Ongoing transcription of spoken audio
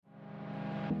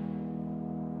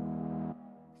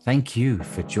Thank you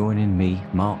for joining me,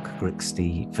 Mark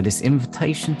Grixty, for this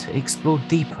invitation to explore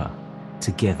deeper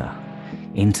together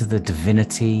into the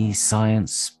divinity,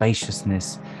 science,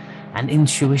 spaciousness, and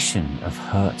intuition of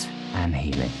hurt and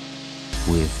healing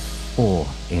with Awe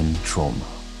in Trauma.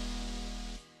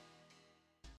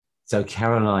 So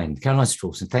Caroline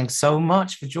Strawson, thanks so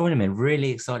much for joining me. Really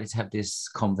excited to have this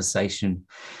conversation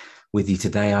with you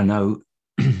today. I know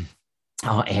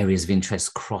our areas of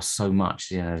interest cross so much.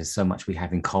 There's so much we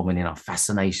have in common in our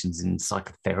fascinations in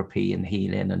psychotherapy and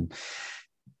healing and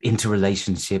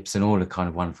interrelationships and all the kind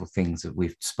of wonderful things that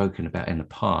we've spoken about in the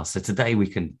past. So today we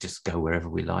can just go wherever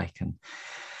we like and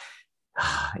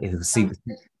it'll see.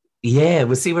 Yeah,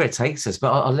 we'll see where it takes us.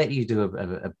 But I'll let you do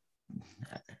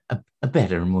a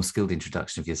better and more skilled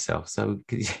introduction of yourself. So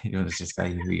you want to just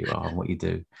say who you are and what you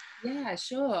do? Yeah,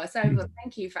 sure. So, well,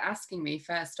 thank you for asking me.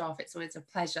 First off, it's always a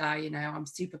pleasure. I'm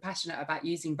super passionate about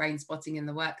using brain spotting in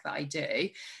the work that I do.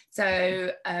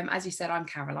 So, as you said, I'm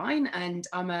Caroline, and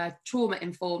I'm a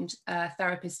trauma-informed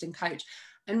therapist and coach.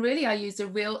 And really, I use a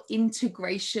real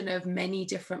integration of many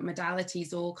different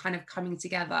modalities all kind of coming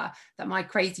together that my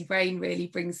crazy brain really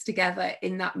brings together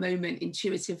in that moment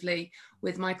intuitively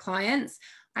with my clients.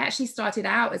 I actually started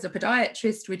out as a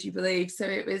podiatrist, would you believe? So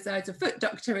it was as a foot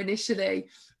doctor initially.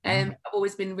 I've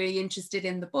always been really interested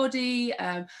in the body.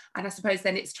 And I suppose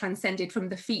then it's transcended from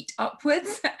the feet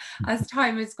upwards as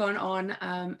time has gone on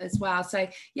as well. So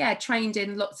yeah, trained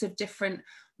in lots of different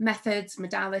methods,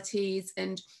 modalities,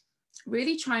 and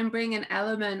really try and bring an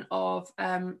element of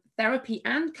therapy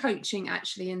and coaching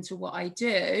actually into what I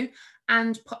do,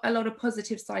 and a lot of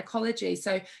positive psychology.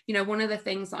 So, one of the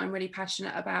things that I'm really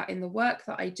passionate about in the work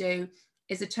that I do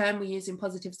is a term we use in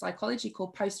positive psychology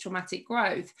called post-traumatic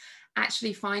growth,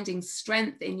 actually finding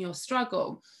strength in your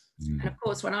struggle. And of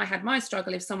course, when I had my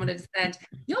struggle, if someone had said,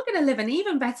 you're going to live an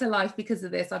even better life because of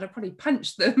this, I'd have probably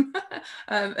punched them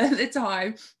at the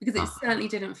time, because it certainly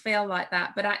didn't feel like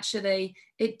that. But actually,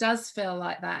 it does feel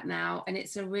like that now. And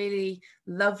it's a really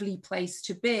lovely place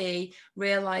to be,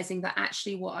 realizing that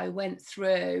actually what I went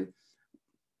through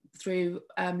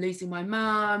losing my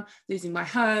mum, losing my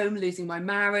home, losing my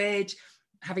marriage,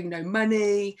 having no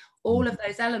money, all of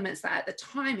those elements that at the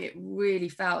time it really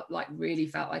felt like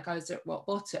I was at rock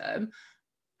bottom.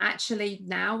 Actually,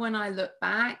 now when I look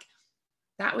back,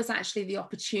 that was actually the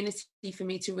opportunity for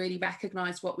me to really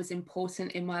recognize what was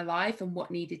important in my life and what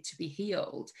needed to be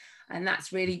healed. And that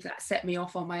set me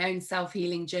off on my own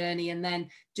self-healing journey, and then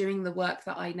doing the work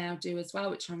that I now do as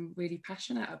well, which I'm really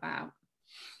passionate about.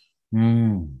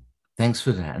 Thanks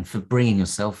for that, and for bringing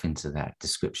yourself into that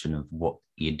description of what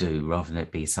you do, rather than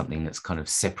it be something that's kind of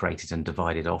separated and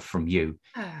divided off from you.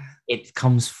 It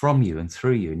comes from you and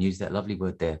through you, and use that lovely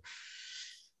word there,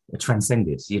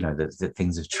 transcended. That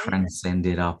things have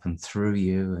transcended up and through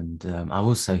you. And I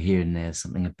also hear in there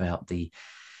something about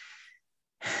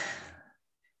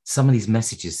some of these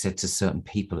messages said to certain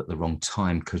people at the wrong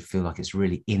time could feel like it's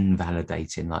really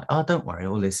invalidating. Like, oh, don't worry,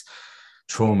 all this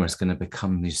trauma is going to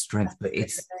become your strength. But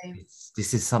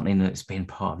this is something that's been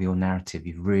part of your narrative.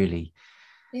 You've really...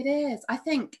 It is. I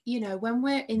think, when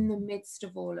we're in the midst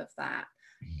of all of that,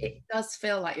 it does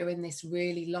feel like you're in this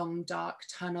really long, dark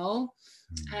tunnel.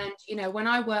 And, when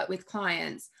I work with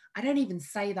clients, I don't even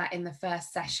say that in the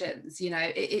first sessions.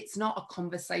 It's not a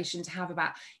conversation to have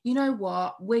about,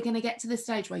 what, we're going to get to the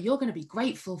stage where you're going to be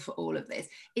grateful for all of this.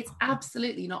 It's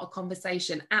absolutely not a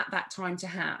conversation at that time to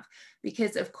have,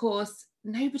 because of course,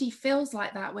 nobody feels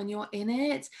like that when you're in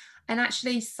it. And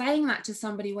actually saying that to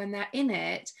somebody when they're in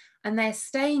it and they're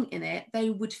staying in it,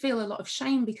 they would feel a lot of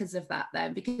shame because of that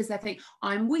then, because they think,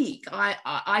 I'm weak,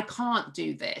 I can't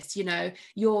do this,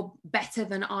 you're better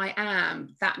than I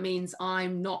am, that means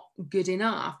I'm not good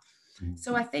enough.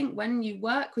 So I think when you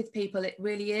work with people, it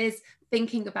really is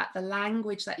thinking about the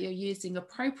language that you're using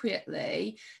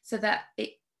appropriately, so that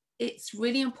it's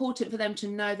really important for them to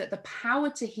know that the power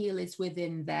to heal is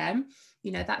within them.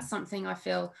 That's something I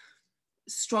feel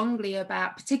strongly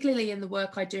about, particularly in the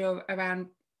work I do around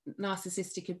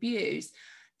narcissistic abuse,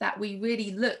 that we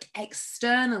really look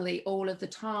externally all of the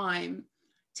time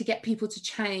to get people to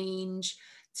change,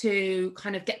 to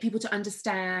kind of get people to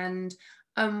understand.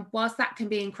 Whilst that can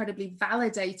be incredibly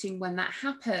validating when that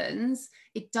happens,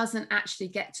 it doesn't actually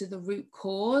get to the root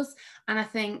cause. And I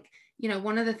think,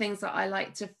 one of the things that I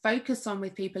like to focus on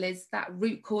with people is that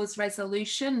root cause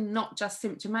resolution, not just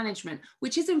symptom management,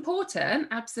 which is important,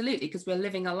 absolutely, because we're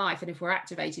living a life. And if we're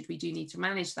activated, we do need to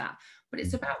manage that. But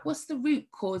it's about what's the root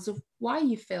cause of why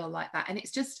you feel like that. And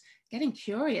it's just getting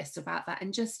curious about that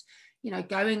and just,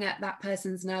 going at that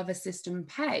person's nervous system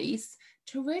pace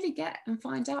to really get and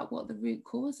find out what the root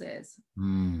cause is.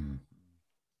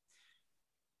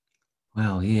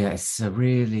 Well, yeah,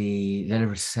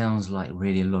 there sounds like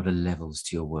really a lot of levels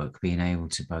to your work, being able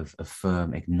to both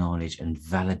affirm, acknowledge, and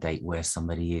validate where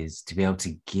somebody is, to be able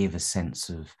to give a sense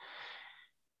of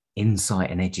insight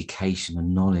and education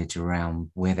and knowledge around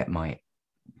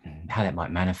how that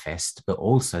might manifest, but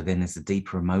also then there's the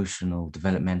deeper emotional,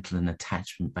 developmental, and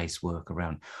attachment based work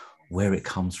around where it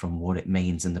comes from, what it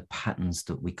means, and the patterns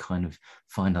that we kind of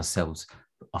find ourselves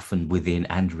often within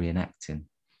and reenacting.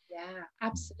 Yeah,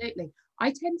 absolutely.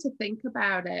 I tend to think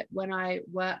about it when I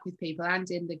work with people and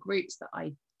in the groups that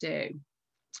I do,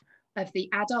 of the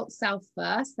adult self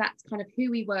first. That's kind of who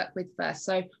we work with first.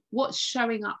 So what's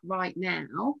showing up right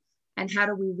now, and how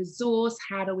do we resource,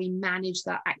 how do we manage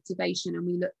that activation? And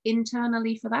we look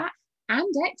internally for that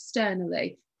and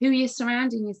externally. Who are you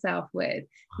surrounding yourself with?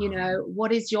 You know,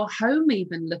 what is your home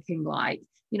even looking like?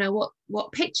 You know,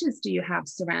 what pictures do you have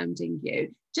surrounding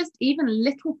you? Just even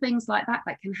little things like that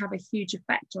can have a huge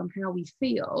effect on how we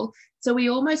feel. So we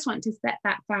almost want to set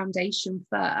that foundation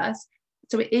first.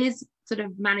 So it is sort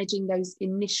of managing those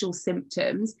initial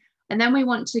symptoms. And then we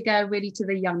want to go really to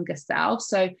the younger self.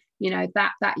 So, you know,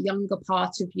 that younger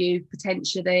part of you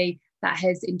potentially that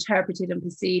has interpreted and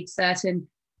perceived certain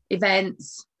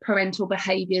events, parental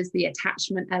behaviors, the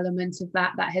attachment element of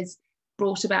that has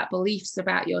brought about beliefs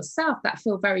about yourself that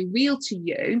feel very real to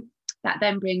you, that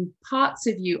then bring parts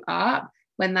of you up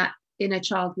when that inner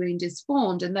child wound is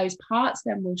formed, and those parts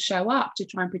then will show up to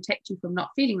try and protect you from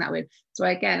not feeling that way. So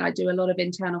again, I do a lot of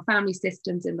internal family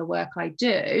systems in the work I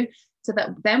do, so that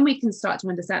then we can start to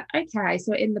understand, okay,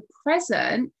 so in the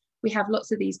present we have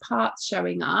lots of these parts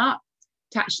showing up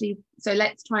to actually, so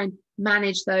let's try and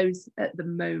manage those at the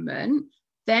moment.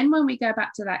 Then when we go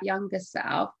back to that younger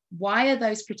self, why are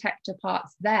those protector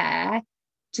parts there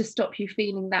to stop you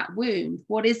feeling that wound?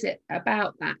 What is it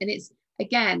about that? And it's,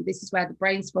 again, this is where the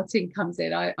brain spotting comes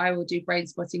in. I will do brain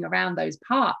spotting around those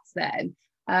parts then,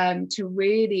 to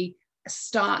really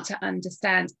start to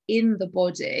understand in the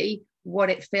body what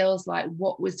it feels like,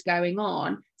 what was going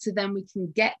on. So then we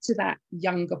can get to that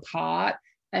younger part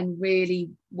and really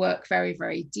work very,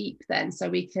 very deep then. So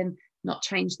we can not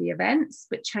change the events,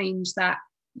 but change that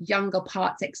younger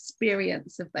part's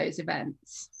experience of those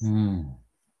events. And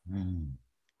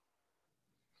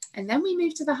then we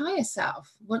move to the higher self.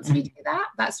 Once we do that,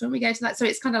 that's when we go to that. So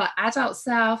it's kind of like adult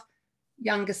self,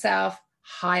 younger self,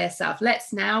 higher self.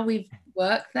 Now we've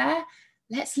worked there.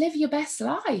 Let's live your best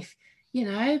life, you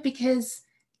know, because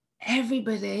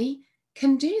everybody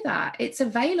can do that. It's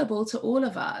available to all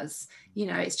of us. You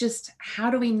know, it's just how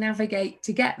do we navigate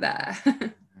to get there?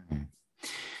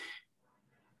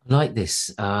 Like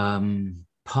this.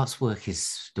 Parts work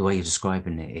is the way you're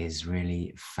describing it is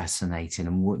really fascinating,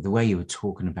 and the way you were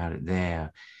talking about it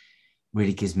there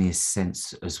really gives me a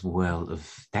sense as well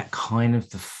of that kind of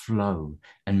the flow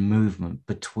and movement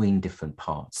between different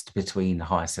parts, between the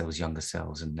higher cells, younger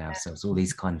cells, and now cells, all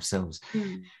these kind of cells.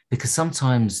 Because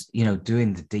sometimes, you know,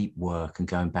 doing the deep work and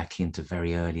going back into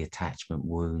very early attachment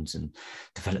wounds and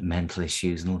developmental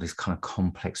issues and all these kind of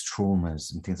complex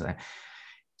traumas and things like that,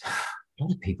 a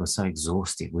lot of people are so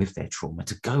exhausted with their trauma.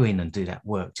 To go in and do that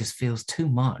work just feels too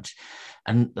much.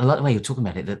 And I like the way you're talking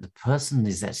about it, that the person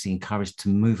is actually encouraged to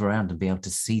move around and be able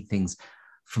to see things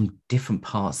from different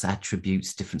parts,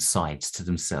 attributes, different sides to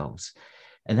themselves.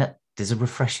 And that there's a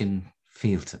refreshing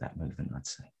feel to that movement, I'd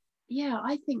say. Yeah,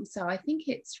 I think so. I think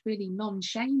it's really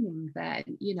non-shaming then,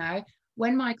 you know,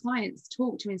 when my clients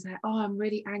talk to me and say, oh, I'm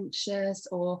really anxious,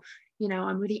 or, you know,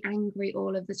 I'm really angry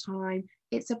all of the time.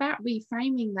 It's about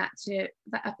reframing that to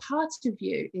that a part of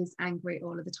you is angry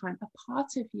all of the time. A part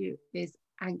of you is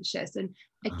anxious. And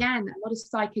again, a lot of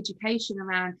psychoeducation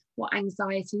around what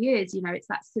anxiety is, you know, it's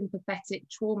that sympathetic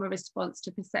trauma response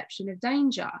to perception of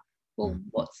danger. Well,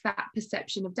 what's that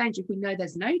perception of danger? If we know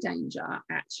there's no danger,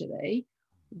 actually,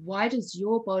 why does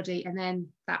your body, and then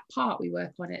that part, we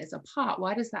work on it as a part,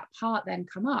 why does that part then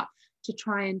come up to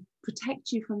try and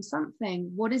protect you from something?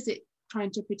 What is it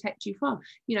trying to protect you from?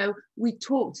 You know, we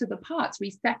talk to the parts,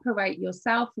 we separate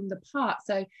yourself from the part.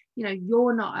 So, you know,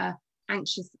 you're not a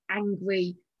anxious,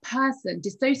 angry person,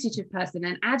 dissociative person,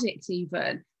 an addict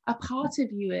even. A part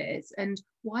of you is. And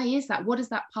why is that? What does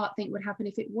that part think would happen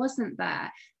if it wasn't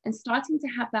there? And starting to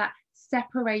have that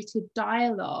separated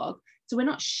dialogue. So we're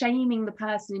not shaming the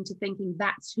person into thinking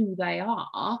that's who they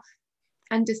are,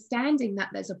 understanding that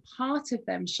there's a part of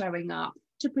them showing up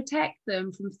to protect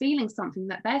them from feeling something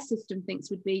that their system thinks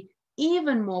would be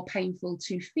even more painful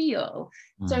to feel.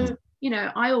 So, you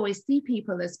know, I always see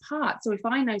people as parts. So if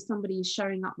I know somebody is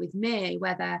showing up with me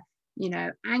where they're you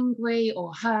know, angry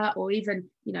or hurt, or even,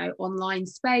 you know, online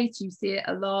space, you see it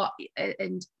a lot.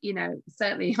 And, you know,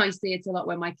 certainly I see it a lot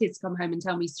when my kids come home and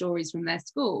tell me stories from their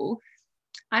school.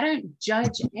 I don't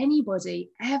judge anybody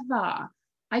ever.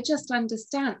 I just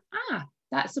understand,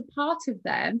 that's a part of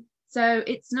them. So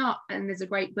it's not, and there's a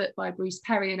great book by Bruce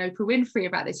Perry and Oprah Winfrey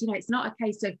about this, you know, it's not a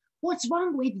case of what's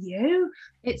wrong with you.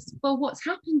 It's for what's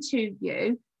happened to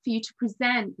you, for you to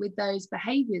present with those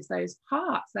behaviors, those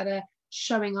parts that are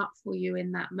showing up for you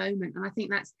in that moment. And I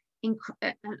think that's,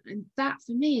 and that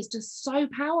for me is just so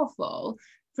powerful,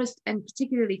 for us, and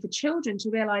particularly for children, to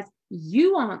realize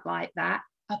you aren't like that.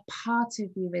 A part of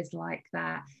you is like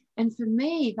that. And for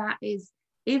me, that is,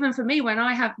 even for me, when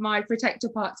I have my protector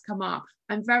parts come up,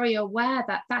 I'm very aware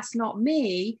that that's not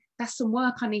me. That's some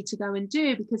work I need to go and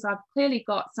do, because I've clearly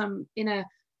got some inner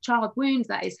child wounds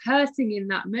that is hurting in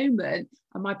that moment.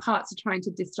 And my parts are trying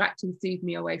to distract and soothe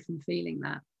me away from feeling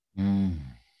that.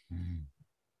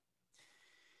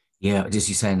 Yeah, just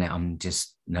you saying that, I'm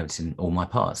just noticing all my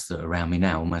parts that are around me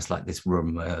now, almost like this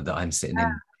room that I'm sitting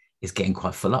in is getting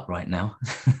quite full up right now.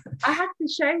 I have to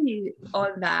show you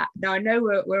on that. Now, I know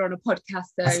we're on a podcast,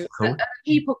 so cool.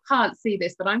 People can't see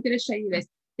this, but I'm going to show you this.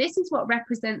 This is what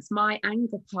represents my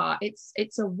anger part.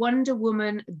 It's a Wonder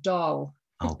Woman doll.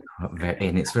 Oh,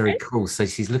 and it's very cool. So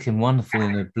she's looking wonderful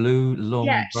in a blue long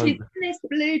robe. She's in this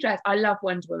blue dress. I love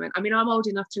Wonder Woman. I mean, I'm old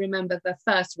enough to remember the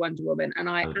first Wonder Woman, and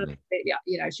I absolutely,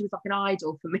 you know, she was like an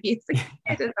idol for me as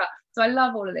a kid. So I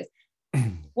love all of this.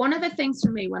 One of the things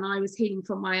for me when I was healing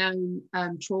from my own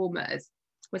traumas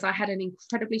was I had an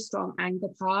incredibly strong anger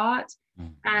part,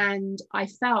 and I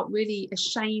felt really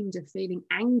ashamed of feeling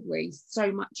angry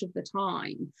so much of the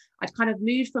time. I'd kind of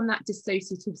moved from that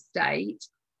dissociative state.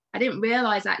 I didn't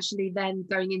realize actually then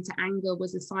going into anger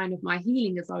was a sign of my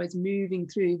healing. As I was moving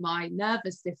through my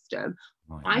nervous system,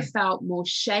 I felt more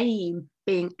shame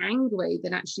being angry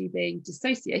than actually being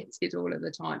dissociated all of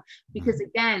the time. Because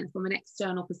again, from an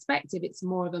external perspective, it's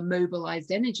more of a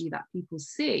mobilized energy that people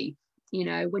see. You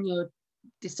know, when you're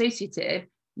dissociative,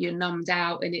 you're numbed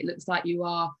out and it looks like you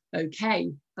are okay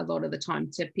a lot of the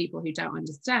time to people who don't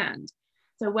understand.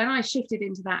 So when I shifted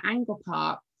into that anger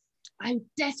part, I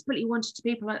desperately wanted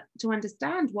people to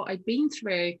understand what I'd been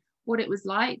through, what it was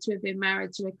like to have been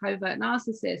married to a covert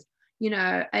narcissist, you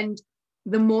know. And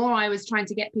the more I was trying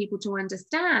to get people to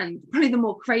understand, probably the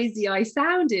more crazy I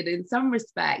sounded in some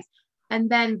respects. And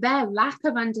then their lack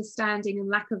of understanding and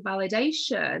lack of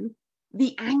validation,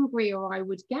 the angrier I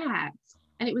would get.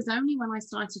 And it was only when I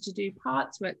started to do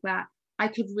parts work that I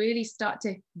could really start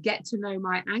to get to know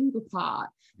my anger part.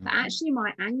 But actually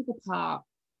my anger part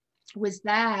was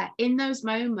there in those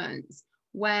moments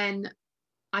when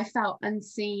I felt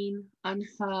unseen,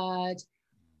 unheard,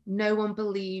 no one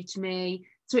believed me.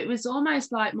 So it was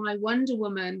almost like my Wonder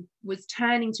Woman was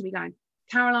turning to me going,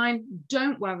 Caroline,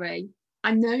 don't worry.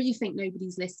 I know you think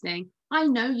nobody's listening. I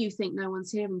know you think no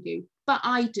one's hearing you, but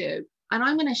I do. And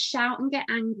I'm going to shout and get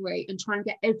angry and try and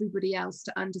get everybody else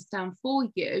to understand for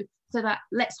you, so that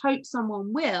let's hope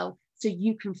someone will, so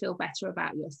you can feel better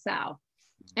about yourself.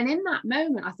 And in that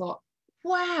moment, I thought,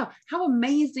 wow, how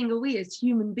amazing are we as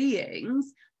human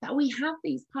beings that we have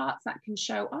these parts that can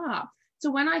show up.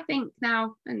 So when I think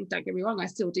now, and don't get me wrong, I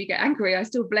still do get angry, I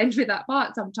still blend with that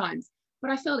part sometimes, but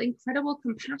I feel incredible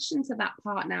compassion to that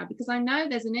part now, because I know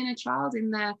there's an inner child in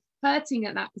there hurting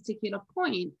at that particular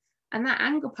point. And that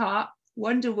anger part,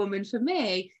 Wonder Woman for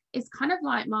me, is kind of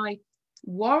like my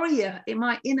warrior, in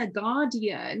my inner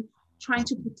guardian, trying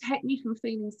to protect me from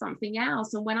feeling something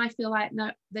else. And when I feel like no,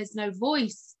 there's no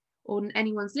voice or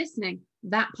anyone's listening,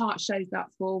 that part shows up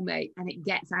for me and it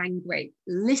gets angry.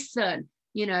 Listen,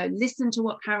 you know, listen to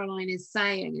what Caroline is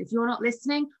saying. If you're not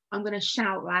listening, I'm going to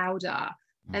shout louder.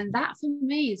 And that for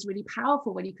me is really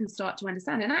powerful when you can start to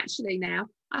understand. And actually now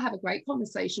I have a great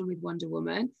conversation with Wonder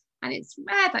Woman, and it's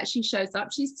rare that she shows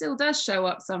up. She still does show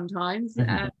up sometimes,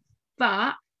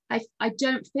 but I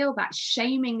don't feel that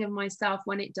shaming of myself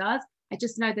when it does. I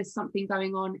just know there's something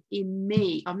going on in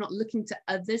me. I'm not looking to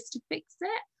others to fix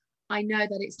it. I know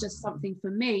that it's just something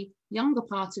for me. Younger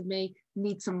part of me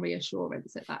needs some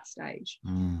reassurance at that stage.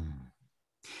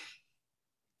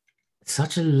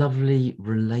 Such a lovely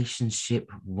relationship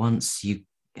once you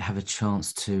have a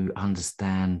chance to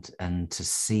understand and to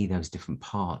see those different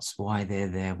parts, why they're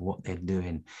there, what they're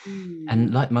doing.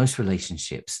 And like most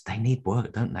relationships, they need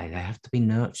work, don't they? They have to be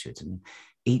nurtured, and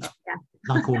each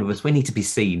like all of us, we need to be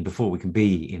seen before we can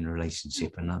be in a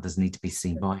relationship, and others need to be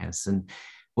seen by us. And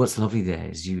what's lovely there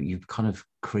is you've kind of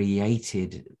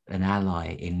created an ally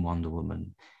in Wonder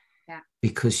Woman,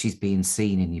 because she's being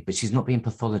seen in you, but she's not being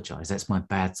pathologized. That's my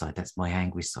bad side, that's my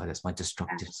angry side, that's my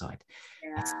destructive side.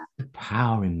 That's the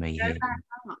power in me No here. bad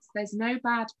parts. There's no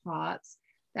bad parts.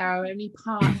 There are only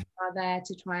parts that are there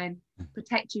to try and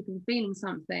protect you from feeling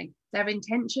something. Their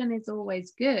intention is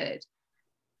always good.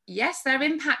 Yes, their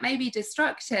impact may be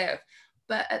destructive,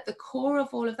 but at the core of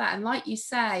all of that, and like you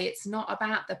say, it's not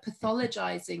about the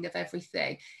pathologizing of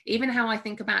everything. Even how I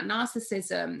think about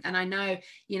narcissism, and I know,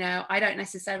 I don't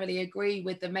necessarily agree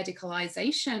with the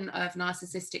medicalization of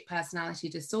narcissistic personality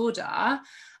disorder.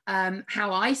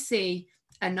 How I see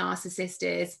a narcissist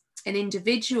is an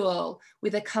individual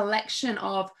with a collection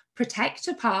of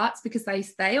protector parts, because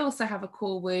they also have a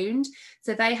core wound.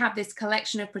 So they have this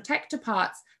collection of protector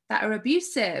parts that are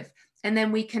abusive. And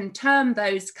then we can term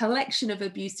those collection of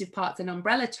abusive parts an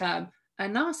umbrella term, a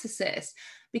narcissist,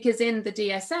 because in the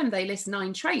DSM, they list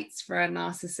 9 traits for a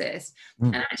narcissist.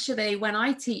 And actually, when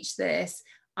I teach this,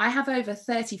 I have over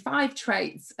 35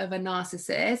 traits of a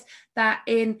narcissist that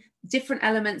in different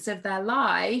elements of their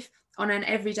life on an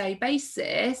everyday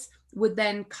basis would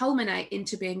then culminate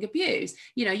into being abused.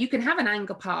 You can have an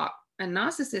anger part. A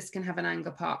narcissist can have an anger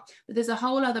part, but there's a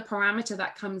whole other parameter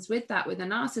that comes with that with a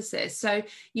narcissist. So,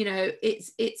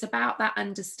 it's about that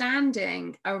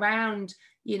understanding around,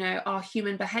 our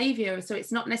human behavior. So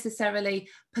it's not necessarily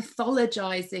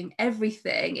pathologizing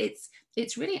everything.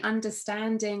 It's really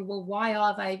understanding, well, why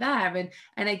are they there?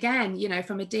 And again,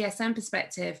 from a DSM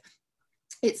perspective,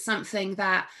 it's something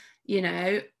that,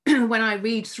 when I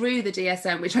read through the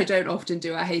DSM, which I don't often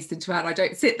do, I hasten to add, I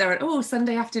don't sit there and,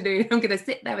 Sunday afternoon, I'm going to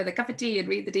sit there with a cup of tea and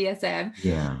read the DSM.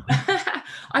 Yeah.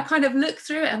 I kind of look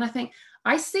through it and I think,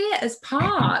 I see it as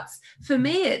parts. For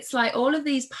me, it's like all of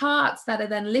these parts that are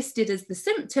then listed as the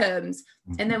symptoms,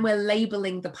 and then we're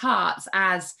labeling the parts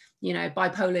as,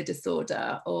 bipolar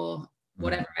disorder or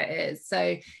whatever it is.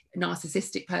 So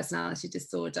narcissistic personality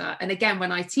disorder. And again,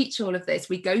 when I teach all of this,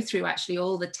 we go through actually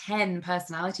all the 10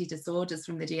 personality disorders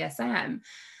from the DSM.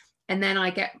 And then I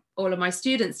get all of my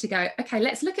students to go, okay,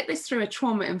 let's look at this through a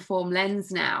trauma-informed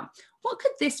lens now. What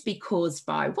could this be caused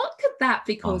by? What could that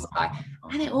be caused by?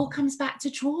 And it all comes back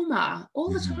to trauma all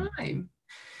the time.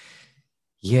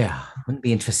 Yeah, I wouldn't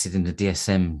be interested in the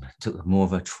DSM took more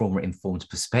of a trauma-informed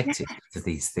perspective to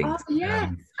these things. Oh,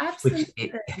 yeah,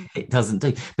 absolutely. Which it doesn't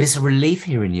do. But it's a relief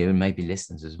hearing you, and maybe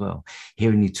listeners as well,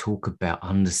 hearing you talk about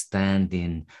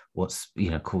understanding what's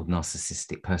called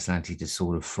narcissistic personality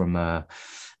disorder from a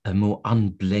more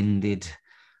unblended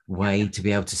way, to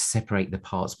be able to separate the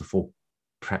parts before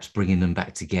perhaps bringing them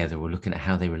back together, or looking at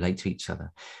how they relate to each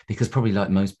other. Because probably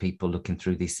like most people looking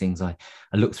through these things, I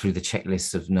look through the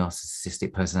checklists of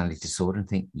narcissistic personality disorder and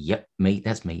think, yep, me,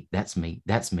 that's me, that's me,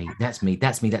 that's me, that's me,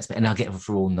 that's me, that's me. And I'll get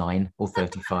through all 9 or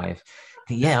 35.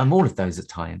 Yeah, I'm all of those at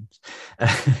times.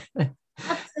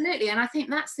 Absolutely. And I think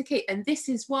that's the key. And this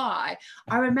is why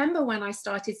I remember when I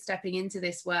started stepping into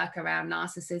this work around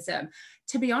narcissism,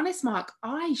 to be honest, Mark,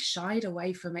 I shied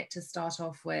away from it to start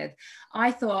off with.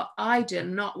 I thought, I do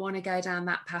not want to go down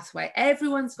that pathway.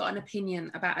 Everyone's got an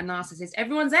opinion about a narcissist.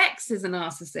 Everyone's ex is a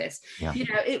narcissist. Yeah.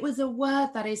 It was a word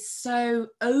that is so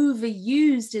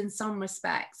overused in some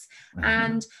respects.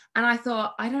 And I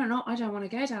thought, I don't want to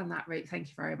go down that route. Thank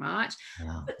you very much.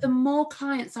 Yeah. But the more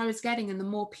clients I was getting and the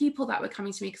more people that were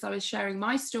coming to me, because I was sharing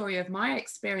my story of my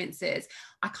experiences,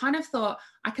 I kind of thought,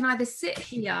 I can either sit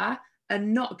here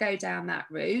and not go down that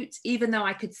route, even though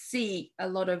I could see a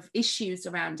lot of issues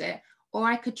around it, or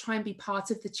I could try and be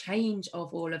part of the change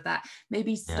of all of that.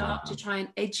 Maybe start to try and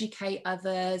educate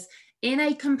others in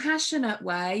a compassionate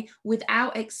way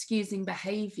without excusing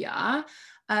behavior,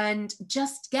 and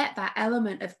just get that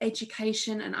element of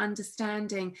education and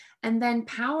understanding, and then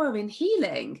power in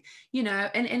healing,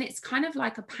 and it's kind of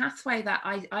like a pathway that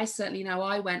I certainly know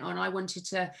I went on. I wanted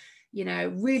to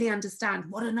really understand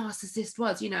what a narcissist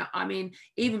was. I mean,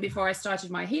 even before I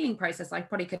started my healing process, I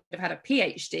probably could have had a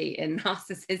PhD in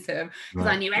narcissism, because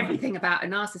I knew everything about a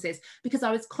narcissist, because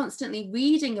I was constantly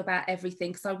reading about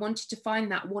everything, because I wanted to find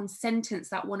that one sentence,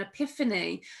 that one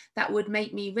epiphany that would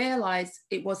make me realize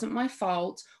it wasn't my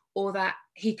fault, or that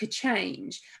he could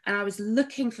change. And I was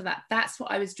looking for that. That's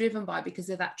what I was driven by, because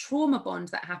of that trauma bond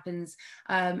that happens,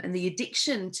 and the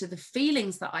addiction to the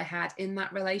feelings that I had in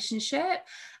that relationship.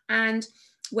 And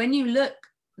when you look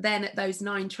then at those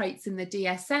 9 traits in the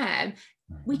DSM,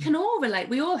 we can all relate.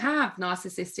 We all have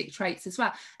narcissistic traits as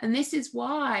well. And this is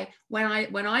why when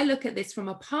I look at this from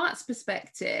a parts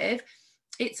perspective,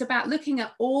 it's about looking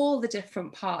at all the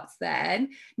different parts then,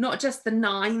 not just the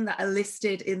 9 that are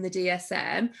listed in the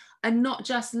DSM, and not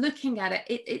just looking at it.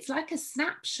 It's like a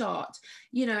snapshot,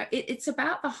 it's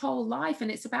about the whole life,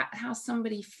 and it's about how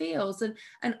somebody feels.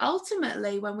 And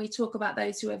ultimately, when we talk about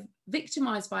those who are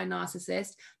victimized by a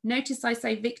narcissist, notice I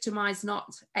say victimized,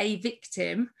 not a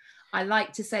victim. I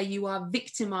like to say you are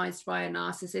victimized by a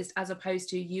narcissist as opposed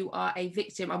to you are a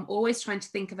victim. I'm always trying to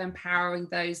think of empowering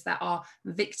those that are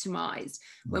victimized.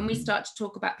 When we start to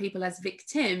talk about people as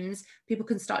victims, people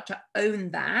can start to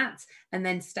own that and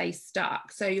then stay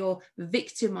stuck. So you're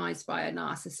victimized by a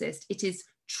narcissist. It is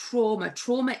trauma.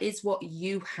 Trauma is what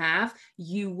you have.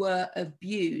 You were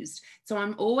abused. So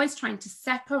I'm always trying to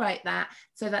separate that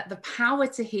so that the power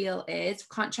to heal is,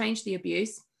 can't change the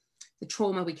abuse, the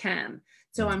trauma we can.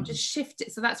 So I'm just shifting.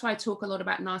 So that's why I talk a lot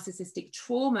about narcissistic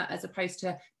trauma as opposed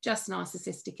to just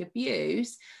narcissistic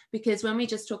abuse, because when we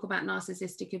just talk about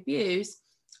narcissistic abuse,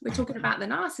 we're talking about the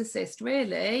narcissist,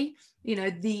 really, you know,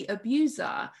 the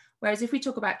abuser. Whereas if we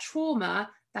talk about trauma,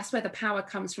 that's where the power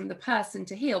comes from the person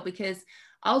to heal, because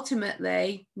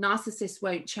ultimately narcissists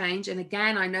won't change. And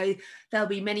again, I know there'll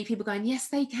be many people going, yes,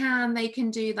 they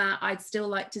can do that. I'd still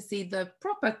like to see the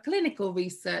proper clinical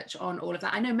research on all of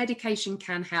that. I know medication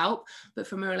can help, but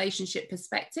from a relationship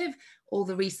perspective, all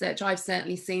the research I've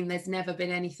certainly seen, there's never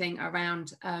been anything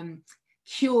around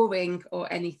curing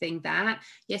or anything that.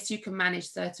 Yes, you can manage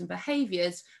certain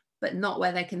behaviors, but not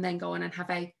where they can then go on and have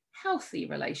a healthy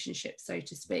relationship, so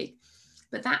to speak.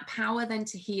 But that power then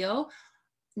to heal,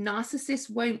 narcissists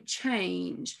won't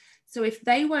change. So if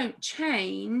they won't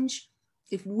change,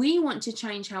 if we want to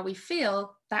change how we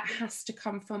feel, that has to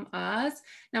come from us.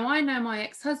 Now, I know my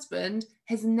ex-husband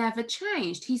has never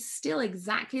changed. He's still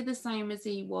exactly the same as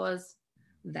he was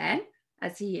then,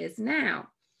 as he is now.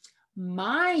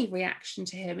 My reaction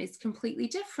to him is completely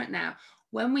different now.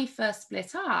 When we first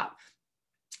split up,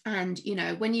 and, you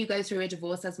know, when you go through a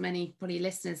divorce, as many probably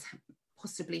listeners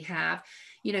possibly have,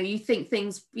 you know, you think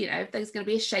things, you know, there's going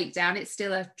to be a shakedown. It's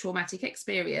still a traumatic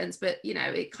experience, but, you know,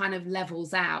 it kind of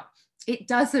levels out. It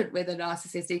doesn't with a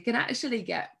narcissist. It can actually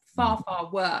get far,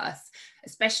 far worse,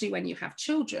 especially when you have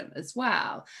children as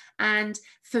well. And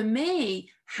for me,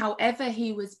 however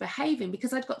he was behaving,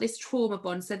 because I'd got this trauma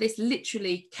bond, so this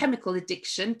literally chemical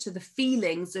addiction to the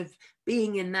feelings of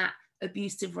being in that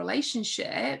abusive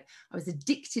relationship, I was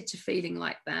addicted to feeling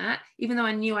like that, even though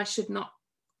I knew I should not,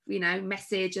 you know,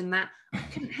 message and that. I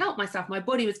couldn't help myself. My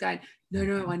body was going,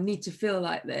 no, I need to feel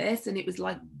like this. And it was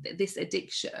like this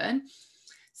addiction.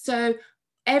 So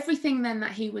everything then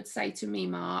that he would say to me,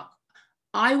 Mark,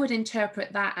 I would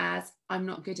interpret that as, I'm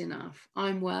not good enough,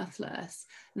 I'm worthless.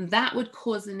 That would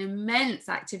cause an immense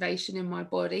activation in my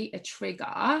body, a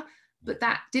trigger. But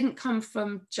that didn't come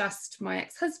from just my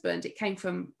ex-husband. It came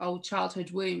from old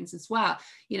childhood wounds as well.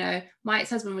 You know, my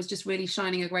ex-husband was just really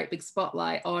shining a great big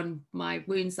spotlight on my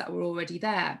wounds that were already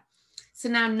there. So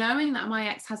now, knowing that my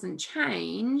ex hasn't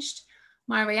changed,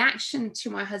 my reaction to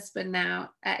my husband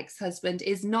now, ex-husband,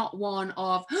 is not one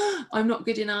of, oh, I'm not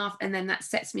good enough. And then that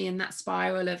sets me in that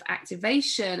spiral of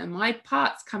activation and my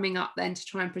parts coming up then to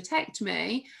try and protect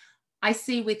me. I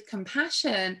see with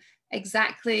compassion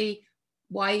exactly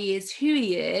why he is who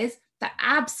he is. That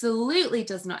absolutely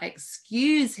does not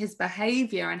excuse his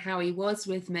behavior and how he was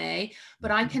with me,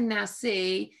 but I can now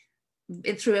see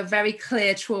it through a very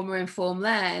clear trauma-informed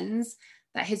lens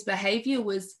that his behavior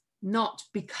was not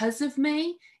because of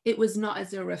me. It was not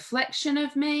as a reflection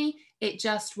of me. It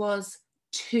just was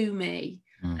to me.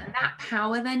 And that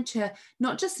power then to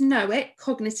not just know it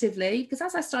cognitively, because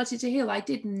as I started to heal, I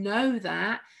did know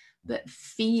that, but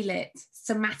feel it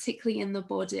somatically in the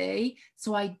body,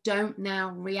 so I don't now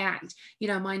react. You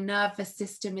know, my nervous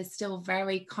system is still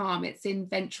very calm. It's in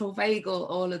ventral vagal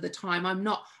all of the time. I'm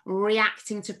not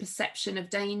reacting to perception of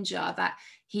danger that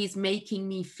he's making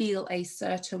me feel a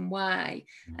certain way.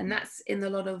 And that's in a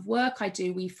lot of work I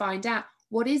do. We find out,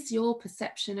 what is your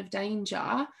perception of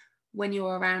danger when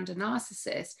you're around a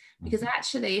narcissist? Because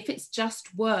actually, if it's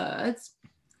just words,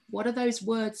 what are those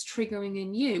words triggering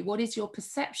in you? What is your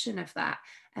perception of that?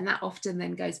 And that often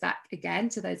then goes back again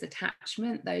to those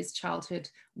attachment, those childhood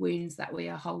wounds that we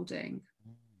are holding.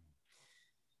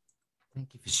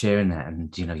 Thank you for sharing that,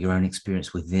 and, you know, your own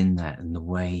experience within that and the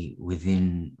way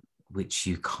within which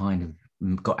you kind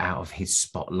of got out of his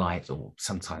spotlight, or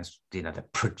sometimes, you know, the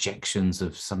projections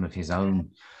of some of his own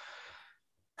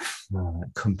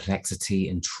complexity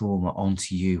and trauma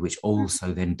onto you, which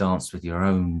also then danced with your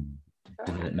own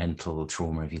developmental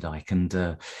trauma, if you like, and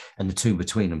the two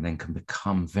between them then can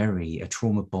become a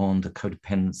trauma bond, a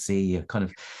codependency, a kind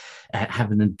of have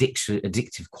an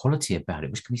addictive quality about it,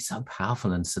 which can be so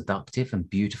powerful and seductive and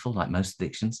beautiful, like most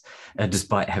addictions,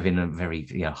 despite having a very,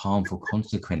 you know, harmful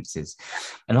consequences.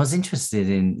 And I was interested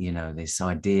in, you know, this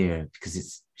idea, because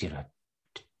it's, you know,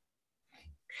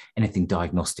 anything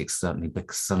diagnostic suddenly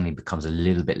becomes a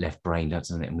little bit left brain,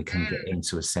 doesn't it? And we can get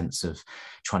into a sense of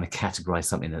trying to categorize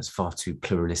something that's far too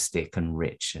pluralistic and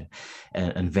rich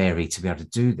and varied to be able to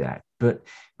do that. But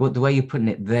the way you're putting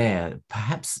it there,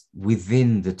 perhaps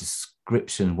within the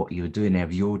description, what you were doing there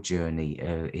of your journey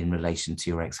in relation to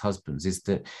your ex-husbands, is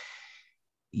that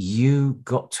you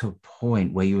got to a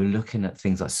point where you were looking at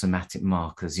things like somatic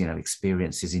markers,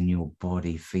 experiences in your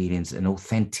body, feelings, and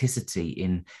authenticity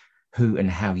in who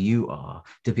and how you are,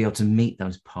 to be able to meet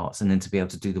those parts and then to be able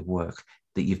to do the work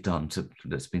that you've done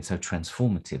that's been so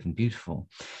transformative and beautiful.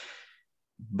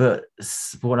 But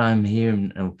what I'm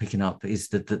hearing and picking up is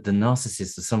that the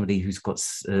narcissist is somebody who's got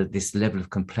this level of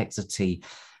complexity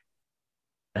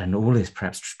and all this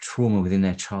perhaps trauma within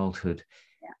their childhood,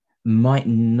 might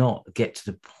not get to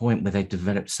the point where they've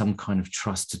developed some kind of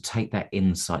trust to take that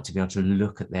insight, to be able to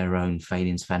look at their own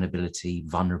failings,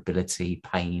 vulnerability,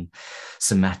 pain,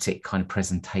 somatic kind of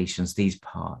presentations, these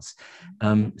parts.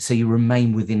 So you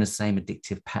remain within the same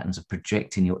addictive patterns of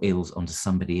projecting your ills onto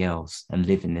somebody else and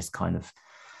live in this kind of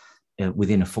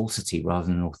within a falsity rather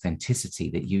than an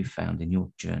authenticity that you found in your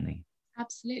journey.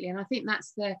 Absolutely. And I think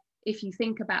that's if you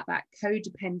think about that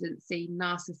codependency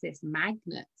narcissist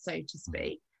magnet, so to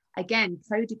speak, again,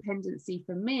 codependency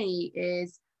for me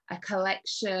is a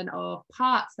collection of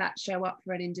parts that show up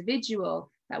for an individual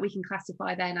that we can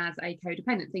classify then as a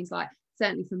codependent. Things like,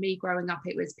 certainly for me growing up,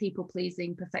 it was people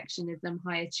pleasing, perfectionism,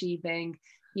 high achieving.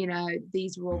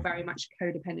 These were all very much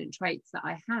codependent traits that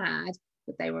I had,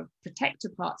 but they were protector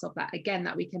parts of that, again,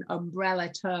 that we can umbrella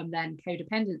term then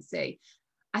codependency.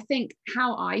 I think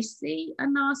how I see a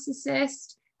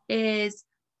narcissist is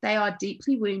they are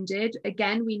deeply wounded.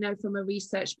 Again, we know from a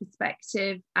research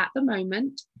perspective at the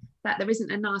moment that there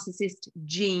isn't a narcissist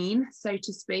gene, so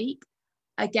to speak.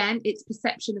 Again, it's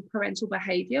perception of parental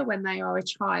behavior when they are a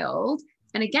child.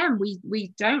 And again,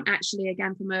 we don't actually,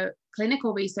 again, from a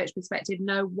clinical research perspective,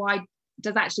 know why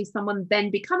does actually someone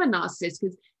then become a narcissist?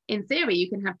 Because in theory, you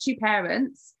can have two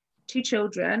parents, two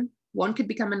children, one could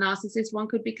become a narcissist, one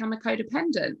could become a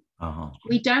codependent.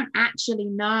 We don't actually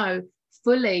know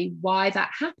fully why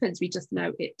that happens. We just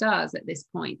know it does at this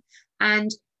point. And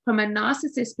from a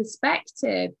narcissist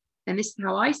perspective, and this is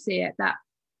how I see it, that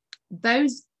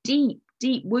those deep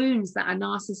wounds that a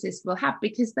narcissist will have,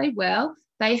 because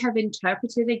they have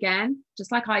interpreted, again,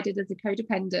 just like I did as a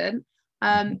codependent,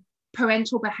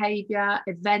 parental behavior,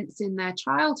 events in their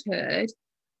childhood,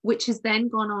 which has then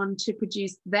gone on to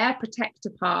produce their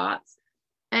protector parts.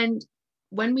 And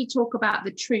when we talk about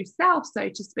the true self, so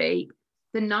to speak,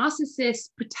 the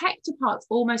narcissist protector parts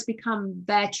almost become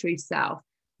their true self.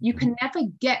 You can never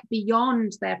get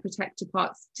beyond their protector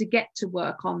parts to get to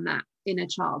work on that inner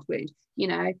child wound.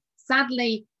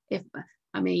 Sadly,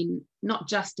 not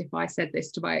just if I said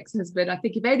this to my ex-husband, I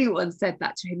think if anyone said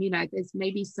that to him, there's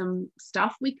maybe some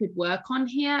stuff we could work on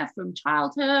here from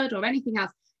childhood or anything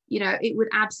else. It would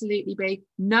absolutely be,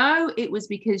 no, it was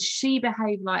because she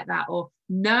behaved like that, or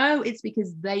no, it's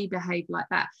because they behaved like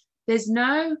that. There's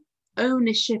no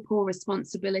ownership or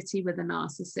responsibility with a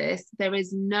narcissist. There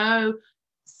is no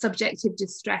subjective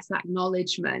distress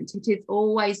acknowledgement. It is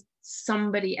always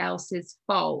somebody else's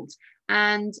fault.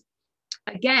 And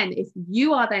again, if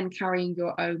you are then carrying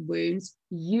your own wounds,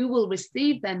 you will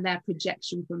receive then their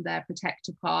projection from their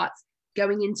protector parts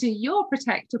going into your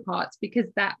protector parts, because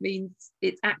that means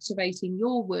it's activating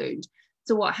your wound.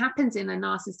 So what happens in a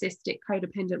narcissistic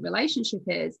codependent relationship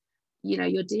is,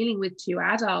 you're dealing with two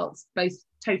adults, both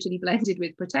totally blended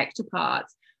with protector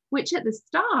parts, which at the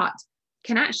start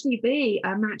can actually be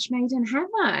a match made in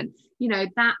heaven.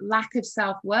 That lack of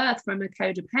self-worth from a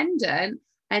codependent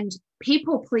and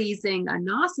people pleasing a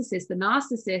narcissist, the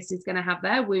narcissist is going to have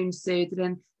their wounds soothed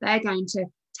and they're going to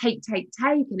take.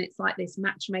 And it's like this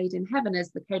match made in heaven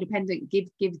as the codependent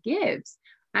gives.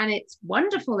 And it's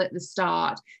wonderful at the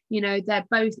start. They're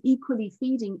both equally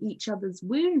feeding each other's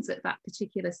wounds at that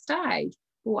particular stage.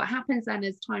 But what happens then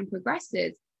as time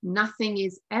progresses, nothing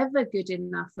is ever good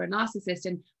enough for a narcissist.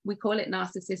 And we call it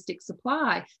narcissistic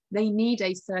supply. They need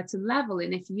a certain level.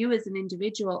 And if you as an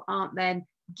individual aren't then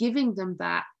giving them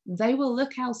that, they will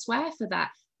look elsewhere for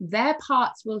that. Their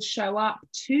parts will show up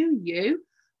to you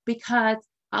because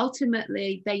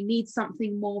ultimately they need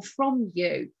something more from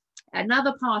you.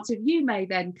 Another part of you may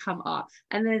then come up,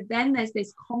 and then there's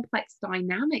this complex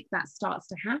dynamic that starts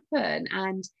to happen.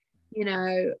 And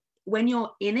when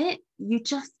you're in it, you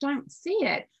just don't see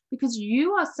it because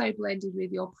you are so blended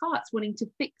with your parts, wanting to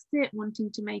fix it,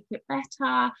 wanting to make it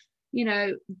better,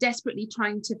 desperately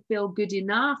trying to feel good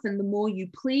enough. And the more you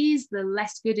please, the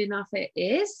less good enough it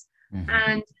is.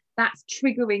 And that's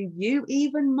triggering you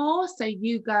even more. So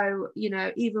you go,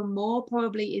 even more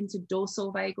probably into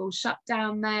dorsal vagal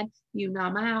shutdown, then you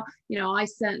numb out. I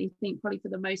certainly think probably for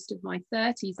the most of my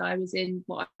 30s, I was in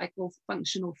what I call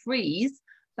functional freeze,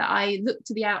 that I looked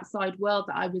to the outside world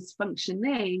that I was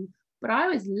functioning, but I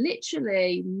was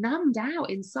literally numbed out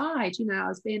inside. I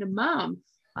was being a mum.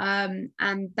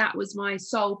 And that was my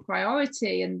sole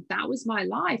priority. And that was my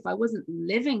life. I wasn't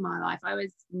living my life. I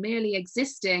was merely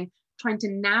existing, trying to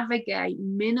navigate,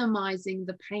 minimizing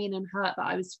the pain and hurt that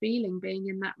I was feeling being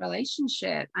in that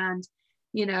relationship. And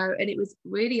it was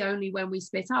really only when we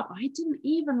split up, I didn't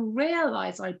even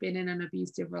realize I'd been in an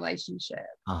abusive relationship.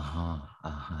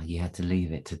 You had to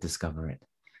leave it to discover it.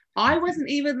 I wasn't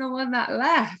even the one that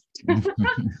left.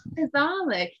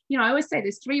 Bizarrely. I always say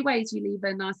there's 3 ways you leave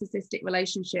a narcissistic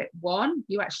relationship. 1,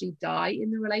 you actually die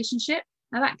in the relationship.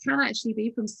 Now that can actually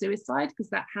be from suicide, because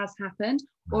that has happened,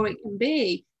 or it can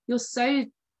be you're so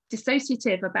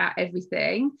dissociative about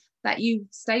everything that you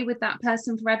stay with that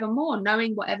person forevermore,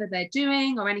 knowing whatever they're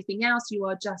doing or anything else, you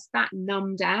are just that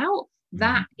numbed out,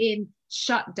 that in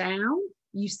shut down,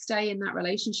 you stay in that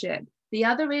relationship. The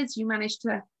other is you manage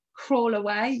to crawl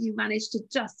away, you manage to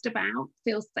just about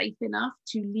feel safe enough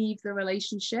to leave the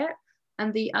relationship.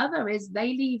 And the other is they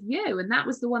leave you. And that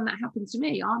was the one that happened to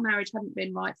me. Our marriage hadn't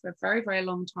been right for a very, very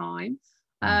long time.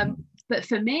 But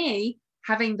for me,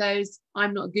 having those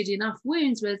I'm not good enough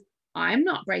wounds was, I'm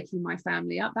not breaking my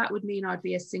family up. That would mean I'd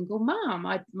be a single mom.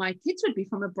 My kids would be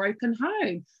from a broken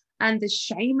home. And the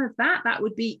shame of that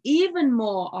would be even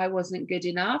more I wasn't good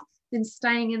enough than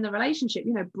staying in the relationship.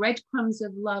 Breadcrumbs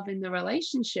of love in the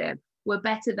relationship were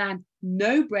better than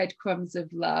no breadcrumbs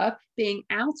of love, being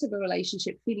out of a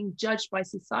relationship, feeling judged by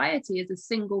society as a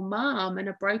single mom and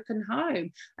a broken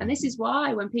home. And this is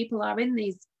why when people are in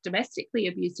these domestically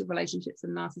abusive relationships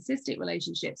and narcissistic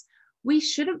relationships, we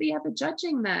shouldn't be ever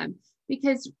judging them,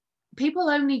 because people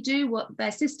only do what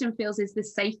their system feels is the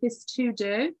safest to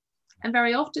do. And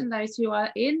very often those who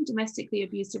are in domestically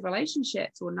abusive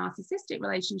relationships or narcissistic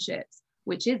relationships,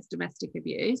 which is domestic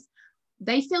abuse,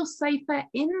 they feel safer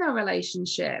in the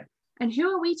relationship. And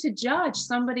who are we to judge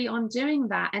somebody on doing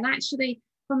that? And actually,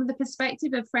 from the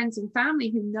perspective of friends and family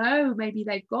who know maybe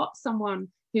they've got someone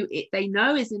who they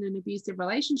know is in an abusive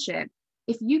relationship,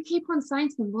 if you keep on saying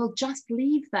to them, well, just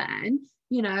leave then,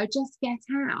 just get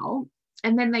out,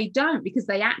 and then they don't because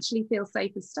they actually feel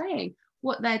safer staying,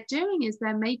 what they're doing is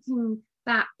they're making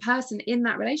that person in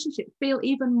that relationship feel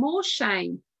even more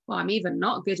shame. Well, I'm even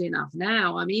not good enough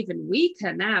now. I'm even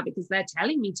weaker now because they're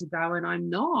telling me to go and I'm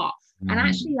not. And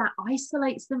actually that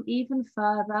isolates them even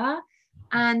further.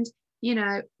 And,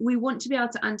 we want to be able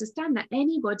to understand that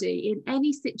anybody in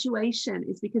any situation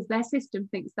is because their system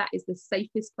thinks that is the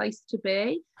safest place to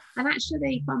be. And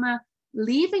actually from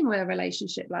leaving a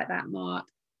relationship like that, Mark,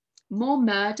 more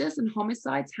murders and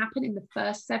homicides happen in the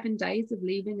first 7 days of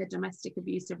leaving a domestic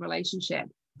abusive relationship.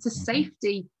 So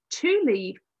safety to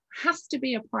leave has to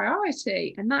be a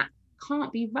priority, and that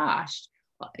can't be rushed,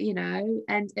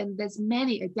 and there's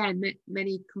many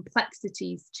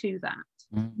complexities to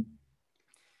that.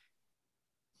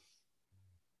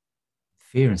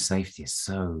 Fear and safety is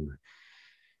so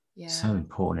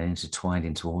important and intertwined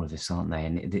into all of this, aren't they?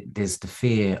 And there's the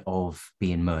fear of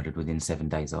being murdered within 7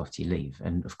 days after you leave.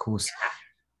 And of course,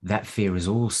 that fear is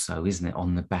also, isn't it,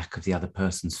 on the back of the other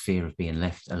person's fear of being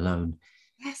left alone.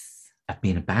 Yes. Of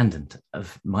being abandoned,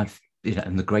 of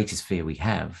and the greatest fear we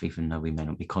have, even though we may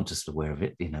not be consciously aware of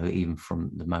it, even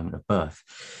from the moment of birth,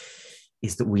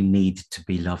 is that we need to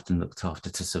be loved and looked after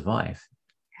to survive.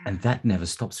 And that never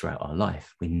stops throughout our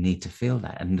life. We need to feel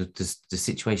that. And the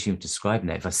situation you're describing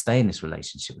there, if I stay in this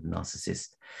relationship with a narcissist,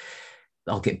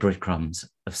 I'll get breadcrumbs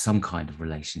of some kind of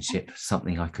relationship,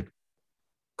 something I could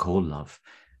call love,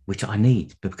 which I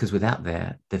need, because without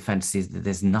the fantasy is that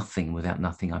there's nothing, without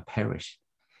nothing, I perish.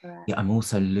 Right. Yeah, I'm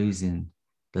also losing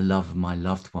the love of my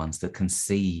loved ones that can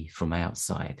see from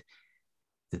outside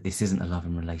that this isn't a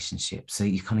loving relationship. So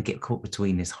you kind of get caught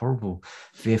between this horrible,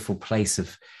 fearful place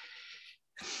of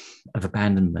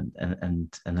abandonment and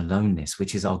aloneness,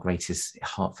 which is our greatest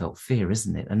heartfelt fear,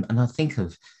 isn't it? And I think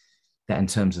of that in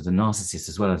terms of the narcissist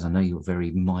as well, as I know you're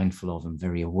very mindful of and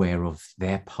very aware of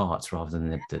their parts, rather than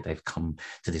that they've come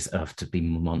to this earth to be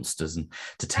monsters and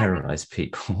to terrorize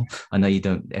people. I know you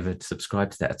don't ever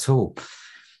subscribe to that at all,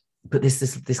 but there's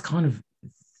this kind of,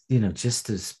 just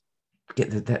as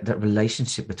get that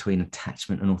relationship between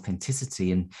attachment and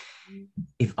authenticity. And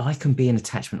if I can be in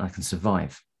attachment, I can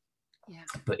survive. Yeah.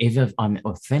 But if I'm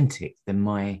authentic, then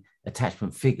my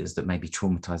attachment figures that maybe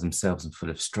traumatize themselves and full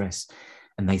of stress,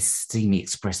 and they see me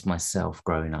express myself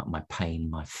growing up, my pain,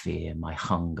 my fear, my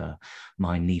hunger,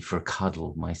 my need for a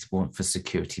cuddle, my want for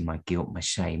security, my guilt, my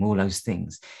shame, all those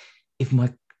things. If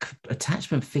my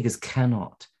attachment figures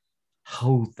cannot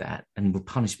hold that and will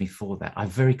punish me for that, I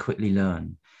very quickly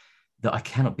learn that I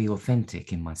cannot be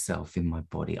authentic in myself, in my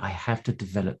body. I have to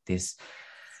develop this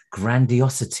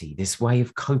grandiosity, this way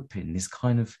of coping, this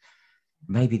kind of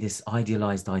maybe this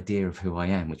idealized idea of who I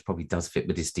am, which probably does fit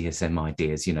with this DSM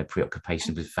ideas, you know,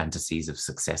 preoccupation with fantasies of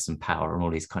success and power and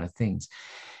all these kind of things,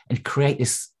 and create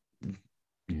this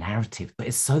narrative. But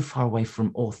it's so far away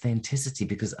from authenticity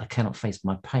because I cannot face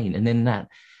my pain. And then that,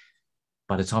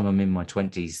 by the time I'm in my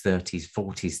 20s, 30s,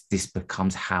 40s, this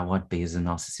becomes how I'd be as a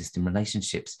narcissist in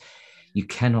relationships. You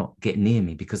cannot get near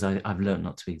me because I've learned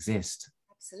not to exist.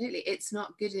 Absolutely. It's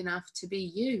not good enough to be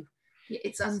you.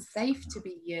 It's unsafe to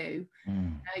be you.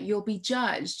 You'll be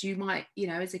judged. You might, you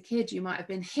know, as a kid, you might have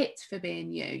been hit for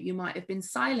being you. You might have been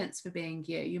silenced for being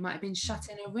you. You might have been shut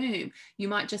in a room. You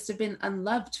might just have been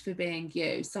unloved for being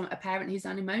you. A parent who's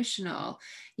unemotional,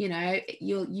 you know,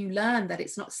 you learn that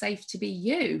it's not safe to be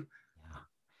you.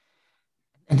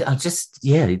 And I just,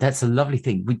 that's a lovely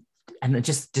thing. And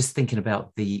just thinking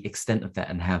about the extent of that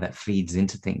and how that feeds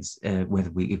into things, whether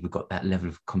if we've got that level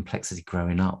of complexity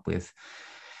growing up with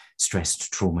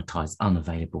stressed, traumatized,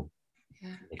 unavailable,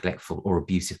 neglectful or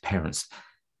abusive parents.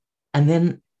 And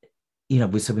then, you know,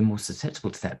 we're more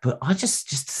susceptible to that. But I just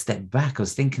stepped back. I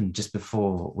was thinking just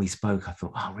before we spoke, I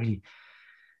thought, I really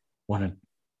want to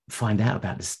find out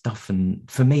about this stuff. And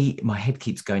for me, my head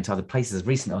keeps going to other places.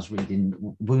 Recently, I was reading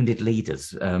Wounded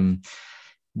Leaders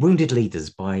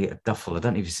by Duffel. I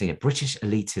don't know if you've seen it. British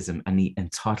Elitism and the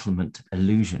Entitlement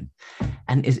Illusion.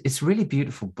 And it's a really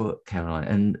beautiful book,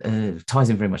 Caroline, and ties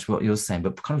in very much with what you're saying,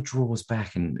 but kind of draws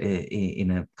back in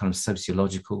a kind of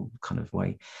sociological kind of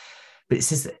way. But it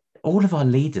says that all of our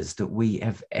leaders that we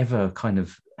have ever kind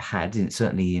of had,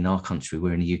 certainly in our country,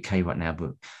 we're in the UK right now,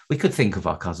 but we could think of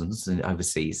our cousins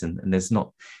overseas, and it's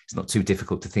not too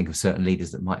difficult to think of certain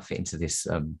leaders that might fit into this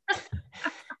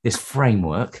this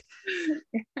framework.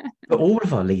 But all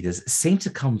of our leaders seem to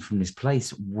come from this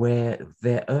place where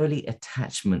their early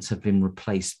attachments have been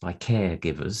replaced by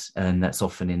caregivers, and that's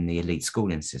often in the elite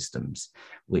schooling systems,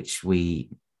 which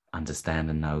we understand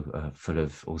and know are full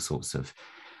of all sorts of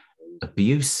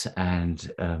abuse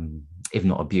and, if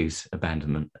not abuse,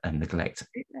 abandonment and neglect.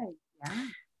 Yeah.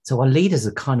 So our leaders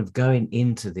are kind of going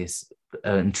into this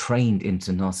and trained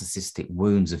into narcissistic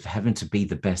wounds of having to be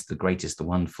the best, the greatest, the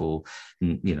wonderful,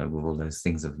 you know, with all those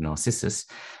things of Narcissus,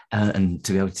 and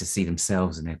to be able to see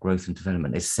themselves and their growth and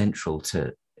development is central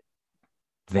to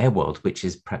their world, which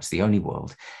is perhaps the only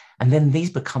world. And then these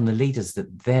become the leaders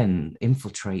that then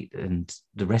infiltrate and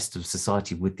the rest of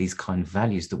society with these kind of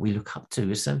values that we look up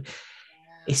to. So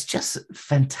it's just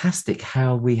fantastic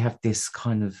how we have this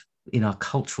kind of, in our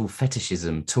cultural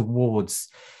fetishism towards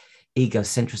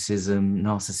egocentrism,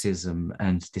 narcissism,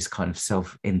 and this kind of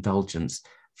self-indulgence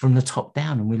from the top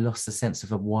down, and we lost the sense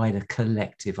of a wider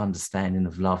collective understanding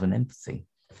of love and empathy.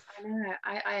 I know,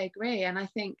 I agree. And I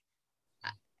think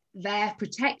their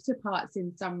protector parts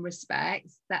in some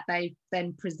respects that they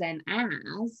then present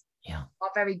as are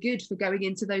very good for going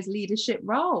into those leadership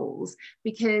roles,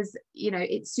 because, you know,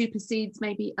 it supersedes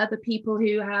maybe other people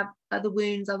who have other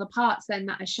wounds, other parts then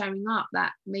that are showing up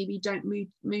that maybe don't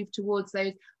move towards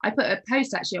those. I put a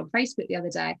post actually on Facebook the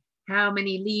other day, how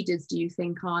many leaders do you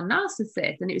think are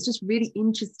narcissists? And it was just really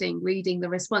interesting reading the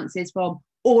responses from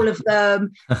all of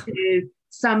them to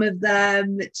some of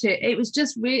them to, it was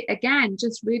just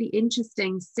really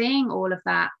interesting seeing all of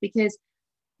that, because,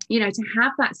 you know, to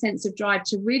have that sense of drive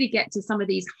to really get to some of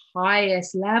these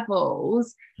highest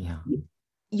levels,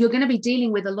 you're going to be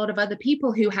dealing with a lot of other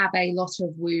people who have a lot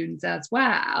of wounds as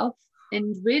well.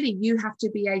 And really, you have to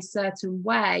be a certain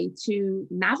way to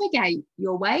navigate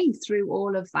your way through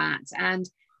all of that. And,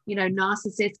 you know,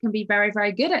 narcissists can be very,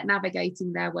 very good at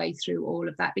navigating their way through all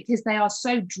of that because they are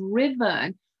so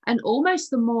driven. And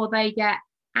almost the more they get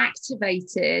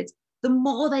activated, the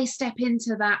more they step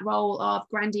into that role of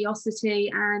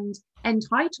grandiosity and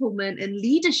entitlement and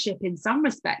leadership in some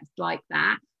respects like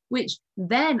that, which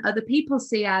then other people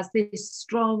see as this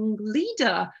strong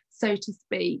leader, so to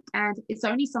speak. And it's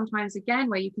only sometimes, again,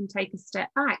 where you can take a step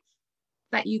back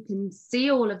that you can see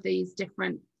all of these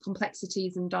different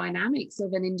complexities and dynamics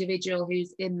of an individual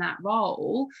who's in that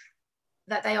role,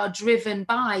 that they are driven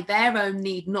by their own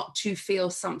need not to feel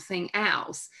something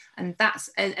else. And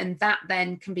that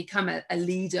then can become a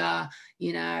leader,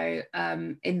 you know,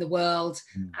 in the world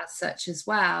as such as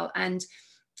well. And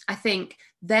I think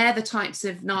they're the types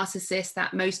of narcissists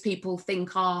that most people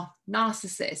think are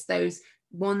narcissists, those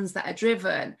ones that are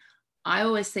driven. I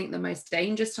always think the most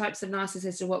dangerous types of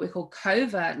narcissists are what we call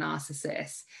covert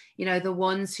narcissists, you know, the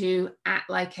ones who act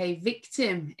like a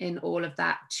victim in all of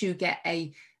that to get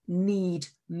a need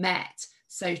met,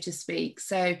 so to speak.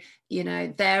 So, you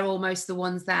know, they're almost the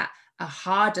ones that are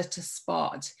harder to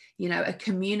spot. You know, a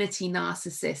community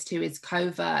narcissist who is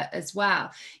covert as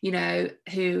well, you know,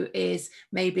 who is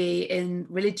maybe in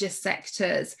religious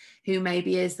sectors, who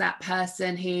maybe is that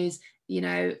person who's, you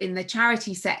know, in the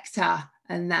charity sector,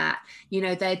 and that, you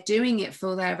know, they're doing it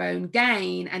for their own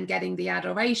gain and getting the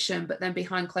adoration, but then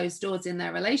behind closed doors in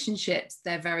their relationships,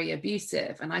 they're very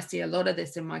abusive. And I see a lot of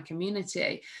this in my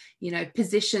community, you know,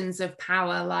 positions of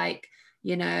power, like,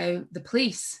 you know, the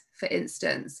police, for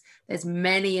instance. There's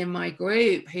many in my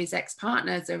group whose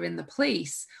ex-partners are in the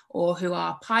police, or who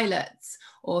are pilots,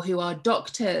 or who are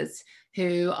doctors,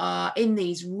 who are in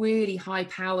these really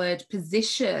high-powered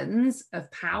positions of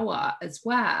power as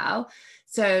well.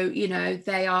 So, you know,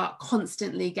 they are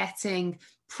constantly getting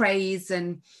praise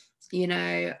and, you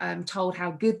know, told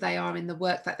how good they are in the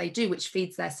work that they do, which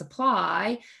feeds their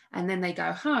supply. And then they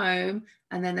go home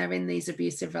and then they're in these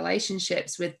abusive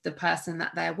relationships with the person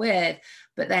that they're with.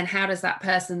 But then how does that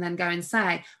person then go and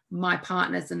say, my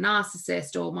partner's a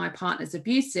narcissist or my partner's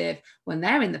abusive, when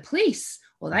they're in the police,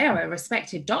 or they are a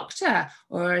respected doctor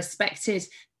or a respected,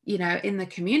 you know, in the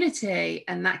community?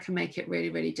 And that can make it really,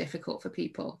 really difficult for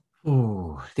people.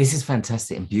 Oh, this is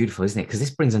fantastic and beautiful, isn't it? Because this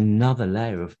brings another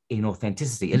layer of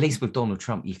inauthenticity. At least with Donald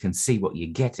Trump, you can see what you're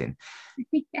getting.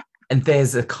 Yeah. And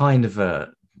there's a kind of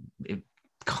an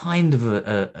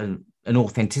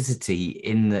authenticity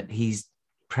in that he's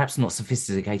perhaps not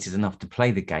sophisticated enough to play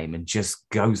the game and just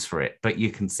goes for it, but you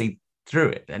can see through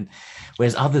it. And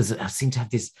whereas others seem to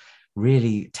have this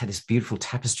beautiful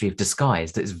tapestry of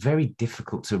disguise that is very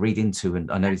difficult to read into.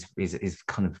 And I know is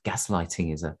kind of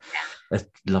gaslighting is a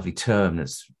lovely term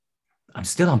that's, I'm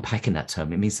still unpacking that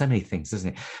term. It means so many things,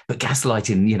 doesn't it? But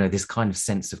gaslighting, you know, this kind of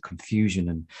sense of confusion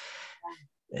and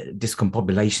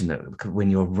discombobulation that when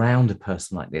you're around a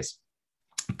person like this.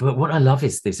 But what I love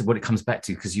is this, what it comes back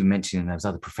to, because you mentioned those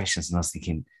other professions, and I was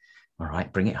thinking, all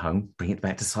right, bring it home, bring it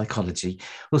back to psychology.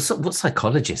 Well, so what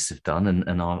psychologists have done,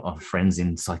 and our friends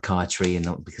in psychiatry,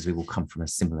 and because we all come from a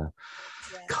similar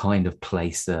kind of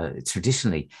place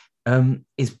traditionally,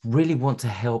 is really want to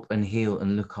help and heal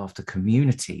and look after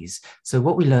communities. So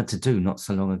what we learned to do not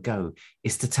so long ago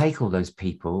is to take all those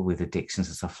people with addictions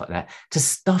and stuff like that, to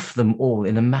stuff them all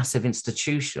in a massive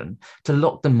institution, to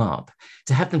lock them up,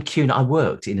 to have them queuing. I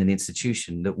worked in an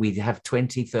institution that we'd have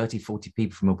 20, 30, 40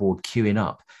 people from a ward queuing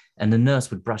up, and the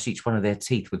nurse would brush each one of their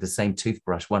teeth with the same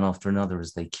toothbrush, one after another,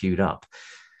 as they queued up,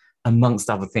 amongst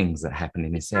other things that happen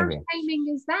in this area. How shaming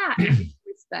is that?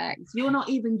 You're not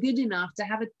even good enough to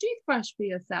have a toothbrush for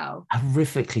yourself.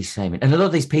 Horrifically shaming. And a lot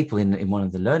of these people in one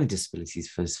of the learning disabilities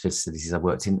facilities I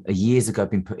worked in years ago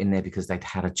have been put in there because they'd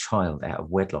had a child out of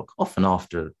wedlock, often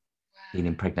after being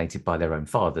impregnated by their own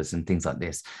fathers and things like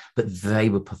this. But they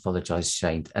were pathologized,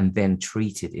 shamed, and then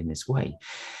treated in this way.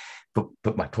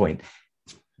 But my point,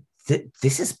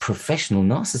 this is professional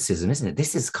narcissism, isn't it?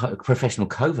 This is professional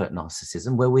covert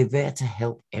narcissism, where we're there to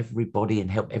help everybody and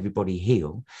help everybody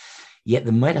heal. Yet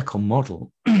the medical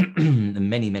model, in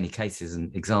many, many cases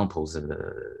and examples of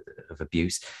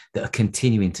abuse that are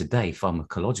continuing today,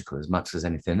 pharmacological as much as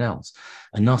anything else,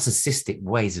 are narcissistic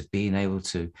ways of being able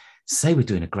to say we're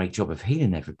doing a great job of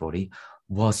healing everybody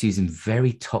whilst using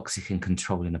very toxic and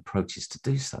controlling approaches to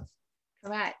do so.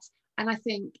 Correct. And I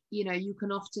think, you know, you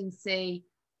can often see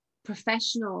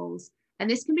professionals, and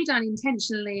this can be done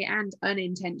intentionally and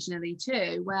unintentionally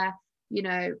too, where, you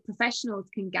know, professionals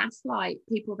can gaslight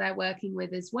people they're working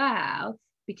with as well,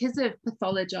 because of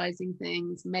pathologizing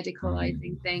things,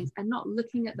 medicalizing things, and not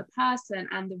looking at the person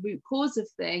and the root cause of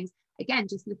things. Again,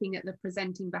 just looking at the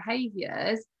presenting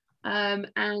behaviors.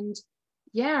 And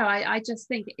yeah, I just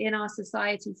think in our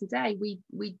society today,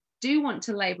 we do want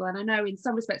to label, and I know in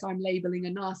some respects I'm labeling a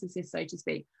narcissist, so to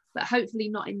speak, but hopefully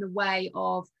not in the way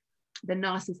of the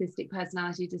narcissistic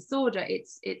personality disorder.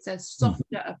 It's a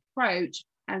softer approach,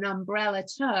 an umbrella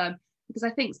term, because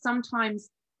I think sometimes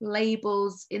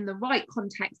labels in the right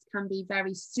context can be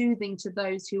very soothing to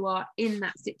those who are in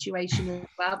that situation as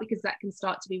well, because that can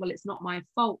start to be, well, it's not my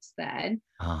fault then.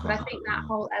 But I think that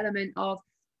whole element of,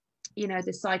 you know,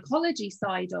 the psychology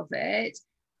side of it,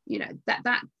 you know,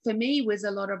 that for me was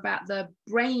a lot about the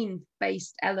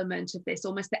brain-based element of this,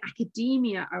 almost the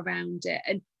academia around it.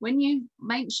 And when you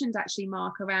mentioned actually,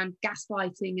 Mark, around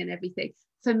gaslighting and everything,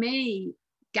 for me,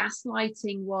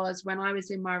 gaslighting was when I was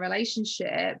in my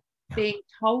relationship, being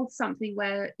told something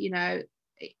where, you know,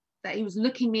 that he was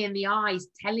looking me in the eyes,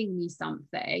 telling me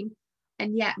something,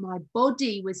 And yet my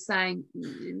body was saying,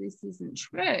 this isn't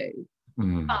true.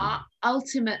 But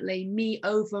ultimately, me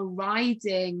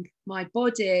overriding my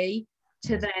body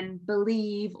to then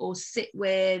believe or sit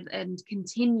with and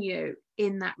continue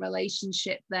in that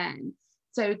relationship then.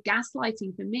 So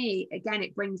gaslighting for me, again,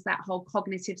 it brings that whole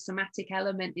cognitive somatic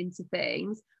element into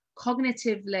things.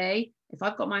 Cognitively, if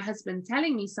I've got my husband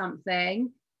telling me something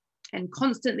and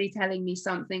constantly telling me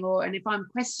something, and if I'm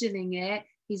questioning it,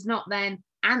 he's not then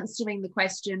answering the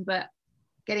question, but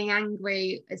getting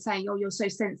angry and saying, oh, you're so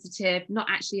sensitive, not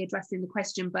actually addressing the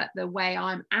question, but the way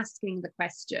I'm asking the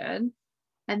question.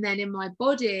 And then in my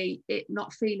body, it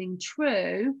not feeling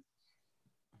true,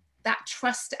 that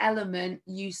trust element,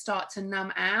 you start to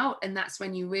numb out. And that's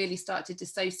when you really start to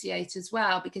dissociate as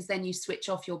well, because then you switch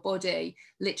off your body.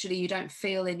 Literally, you don't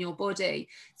feel in your body.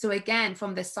 So again,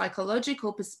 from the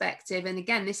psychological perspective, and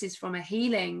again, this is from a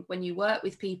healing, when you work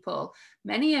with people,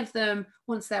 many of them,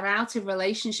 once they're out of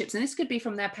relationships, and this could be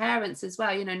from their parents as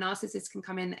well, narcissists can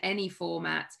come in any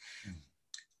format.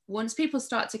 Once people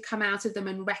start to come out of them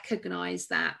and recognize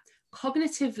that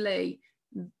cognitively,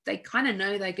 they kind of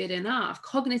know they're good enough.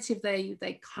 Cognitively,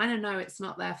 they kind of know it's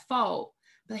not their fault,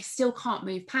 but they still can't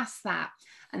move past that.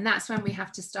 And that's when we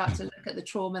have to start to look at the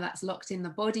trauma that's locked in the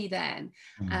body then,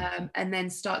 and then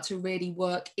start to really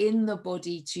work in the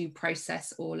body to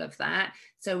process all of that,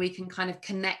 so we can kind of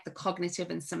connect the cognitive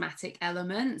and somatic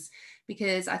elements.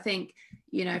 Because I think,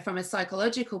 from a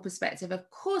psychological perspective, of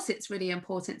course, it's really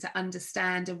important to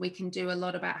understand, and we can do a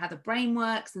lot about how the brain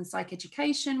works and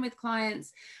psychoeducation with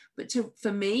clients. But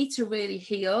for me to really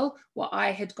heal what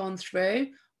I had gone through,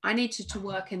 I needed to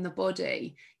work in the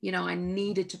body. I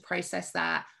needed to process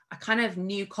that. I kind of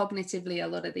knew cognitively a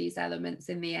lot of these elements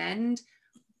in the end,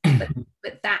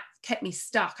 but that kept me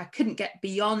stuck. I couldn't get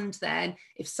beyond then.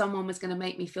 If someone was going to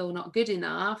make me feel not good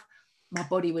enough, my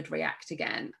body would react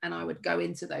again, and I would go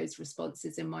into those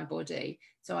responses in my body.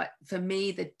 So for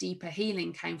me, the deeper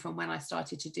healing came from when I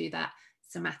started to do that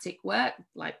somatic work,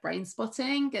 like brain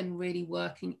spotting, and really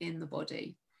working in the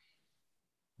body.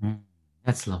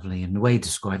 That's lovely. And the way you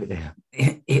describe it there,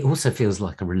 it also feels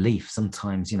like a relief.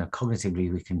 Sometimes,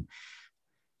 cognitively we can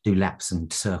do laps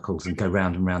and circles and go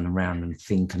round and round and round and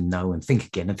think and know and think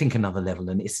again and think another level.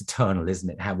 And it's eternal, isn't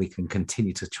it? How we can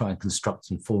continue to try and construct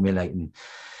and formulate and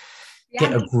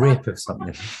get a grip of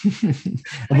something.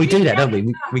 And we do that, don't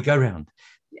we? We go around.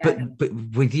 Yeah. But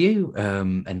with you,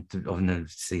 and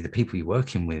obviously the people you're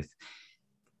working with,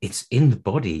 it's in the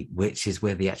body, which is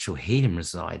where the actual healing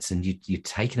resides. And you're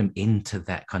taking them into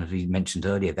that kind of, you mentioned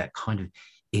earlier, that kind of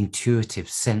intuitive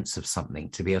sense of something,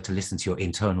 to be able to listen to your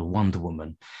internal Wonder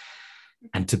Woman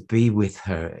and to be with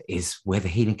her is where the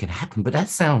healing can happen. But that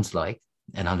sounds like,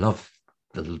 and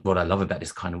what I love about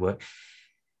this kind of work,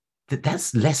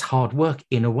 that's less hard work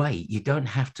in a way. You don't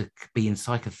have to be in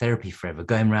psychotherapy forever,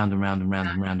 going round and round and round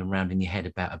and round and round in your head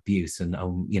about abuse and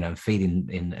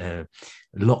feeling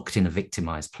locked in a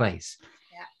victimized place.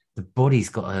 Yeah. The body's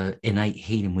got an innate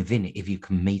healing within it if you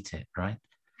can meet it, right?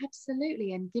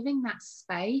 Absolutely. And giving that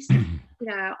space,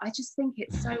 I just think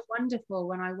it's so wonderful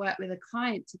when I work with a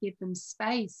client to give them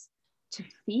space to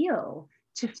feel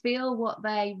what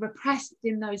they repressed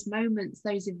in those moments,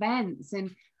 those events,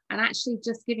 and actually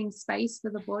just giving space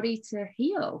for the body to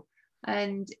heal.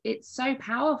 And it's so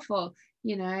powerful,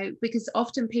 because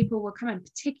often people will come in,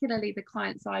 particularly the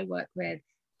clients I work with,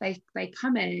 they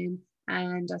come in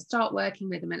and I start working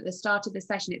with them. And at the start of the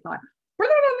session, it's like,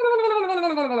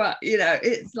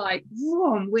 it's like,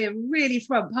 whoa, we're really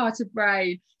front part of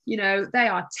brain, they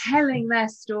are telling their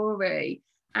story.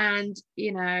 And,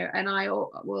 and I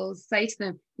will say to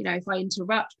them, if I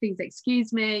interrupt, please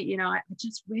excuse me, I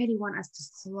just really want us to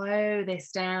slow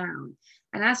this down.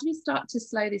 And as we start to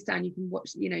slow this down, you can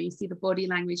watch, you see the body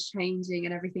language changing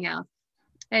and everything else.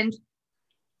 And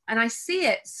I see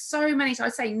it so many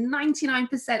times. I'd say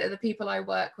 99% of the people I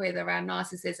work with around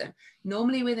narcissism,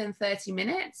 normally within 30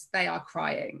 minutes, they are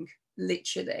crying,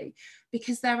 literally,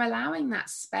 because they're allowing that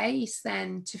space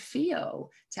then to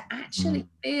actually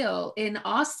feel in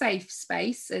our safe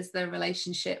space as the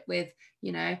relationship with,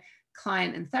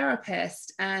 client and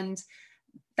therapist. And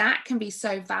that can be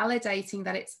so validating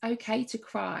that it's okay to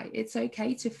cry. It's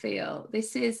okay to feel.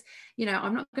 This is,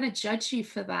 I'm not going to judge you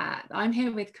for that. I'm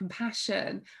here with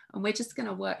compassion, and we're just going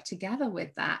to work together with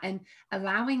that, and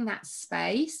allowing that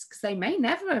space, because they may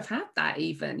never have had that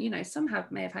even, some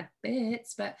may have had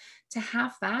bits, but to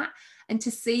have that and to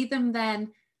see them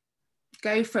then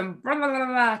go from blah, blah, blah,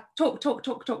 blah,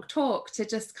 talk to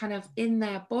just kind of in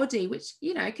their body, which,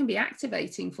 can be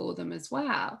activating for them as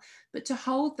well. But to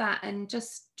hold that and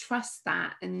just trust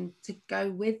that and to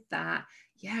go with that,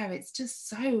 it's just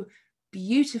so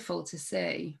beautiful to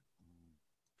see.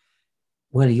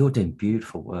 Well, you're doing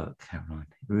beautiful work, Caroline,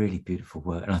 really beautiful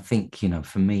work. And I think, you know,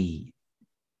 for me,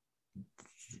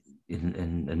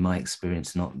 in my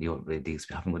experience, not I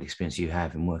haven't got the experience you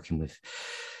have in working with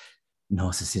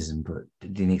narcissism, but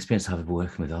in the experience I have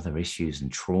working with other issues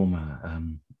and trauma,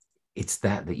 it's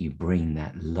that you bring,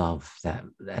 that love, that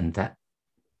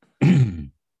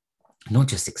not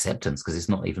just acceptance, because it's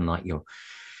not even like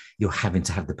you're having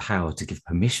to have the power to give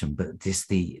permission, but this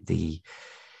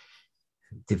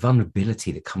the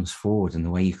vulnerability that comes forward, and the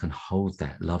way you can hold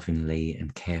that lovingly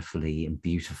and carefully and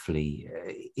beautifully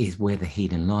is where the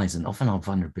healing lies. And often our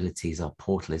vulnerability is our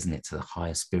portal, isn't it, to the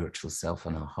higher spiritual self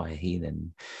and our higher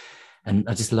healing. And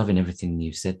I just loving everything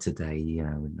you said today. You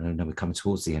know, I know we're coming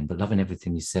towards the end, but loving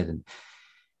everything you said. And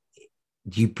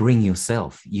you bring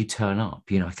yourself, you turn up,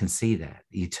 you know, I can see that.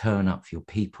 You turn up for your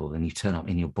people, and you turn up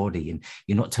in your body, and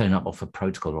you're not turning up off a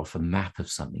protocol or off a map of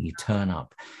something. You turn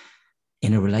up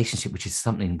in a relationship, which is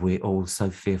something we're all so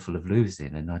fearful of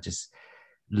losing. And I just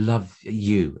love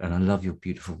you, and I love your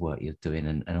beautiful work you're doing,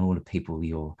 and all the people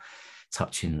you're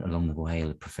touching along the way,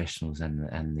 the professionals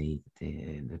and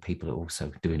the people that are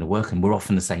also doing the work. And we're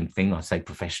often the same thing. I say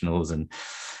professionals and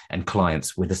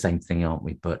clients, we're the same thing, aren't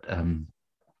we? But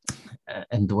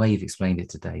and the way you've explained it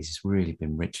today has just really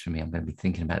been rich for me. I'm going to be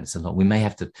thinking about this a lot. We may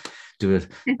have to do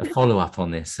a follow-up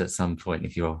on this at some point,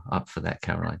 if you're up for that,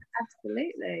 Caroline.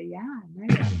 Absolutely, yeah. No,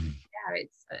 yeah,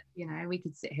 it's you know, we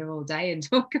could sit here all day and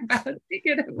talk about it,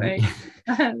 couldn't we?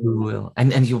 We will.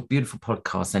 And your beautiful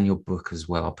podcast and your book as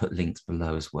well. I'll put links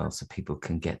below as well, so people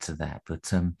can get to that.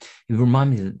 But you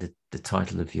remind me the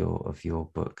title of your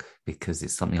book, because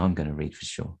it's something I'm going to read for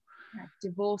sure.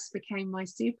 Divorce Became My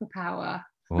Superpower.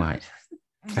 Right.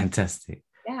 Fantastic.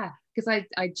 Yeah, because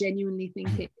I genuinely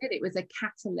think it did. It was a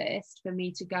catalyst for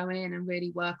me to go in and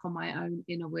really work on my own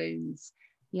inner wounds,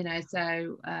 you know.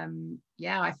 So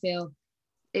yeah, I feel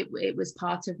it was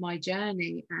part of my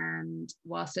journey. And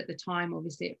whilst at the time,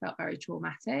 obviously, it felt very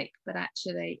traumatic, but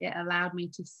actually it allowed me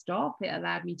to stop. It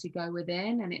allowed me to go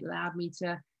within, and it allowed me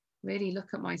to really look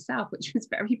at myself, which was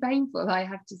very painful, I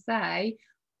have to say,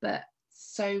 but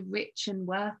so rich and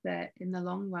worth it in the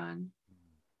long run.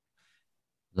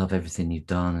 Love everything you've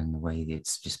done, and the way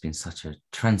it's just been such a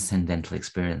transcendental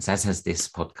experience, as has this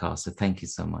podcast. So thank you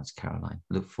so much, Caroline.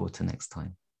 Look forward to next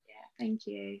time. Yeah, thank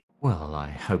you. Well, I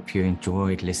hope you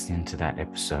enjoyed listening to that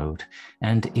episode.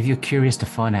 And if you're curious to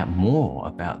find out more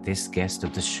about this guest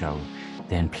of the show,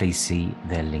 then please see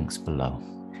their links below.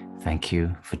 Thank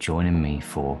you for joining me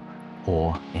for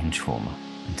Awe in Trauma.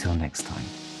 Until next time,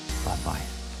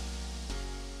 bye-bye.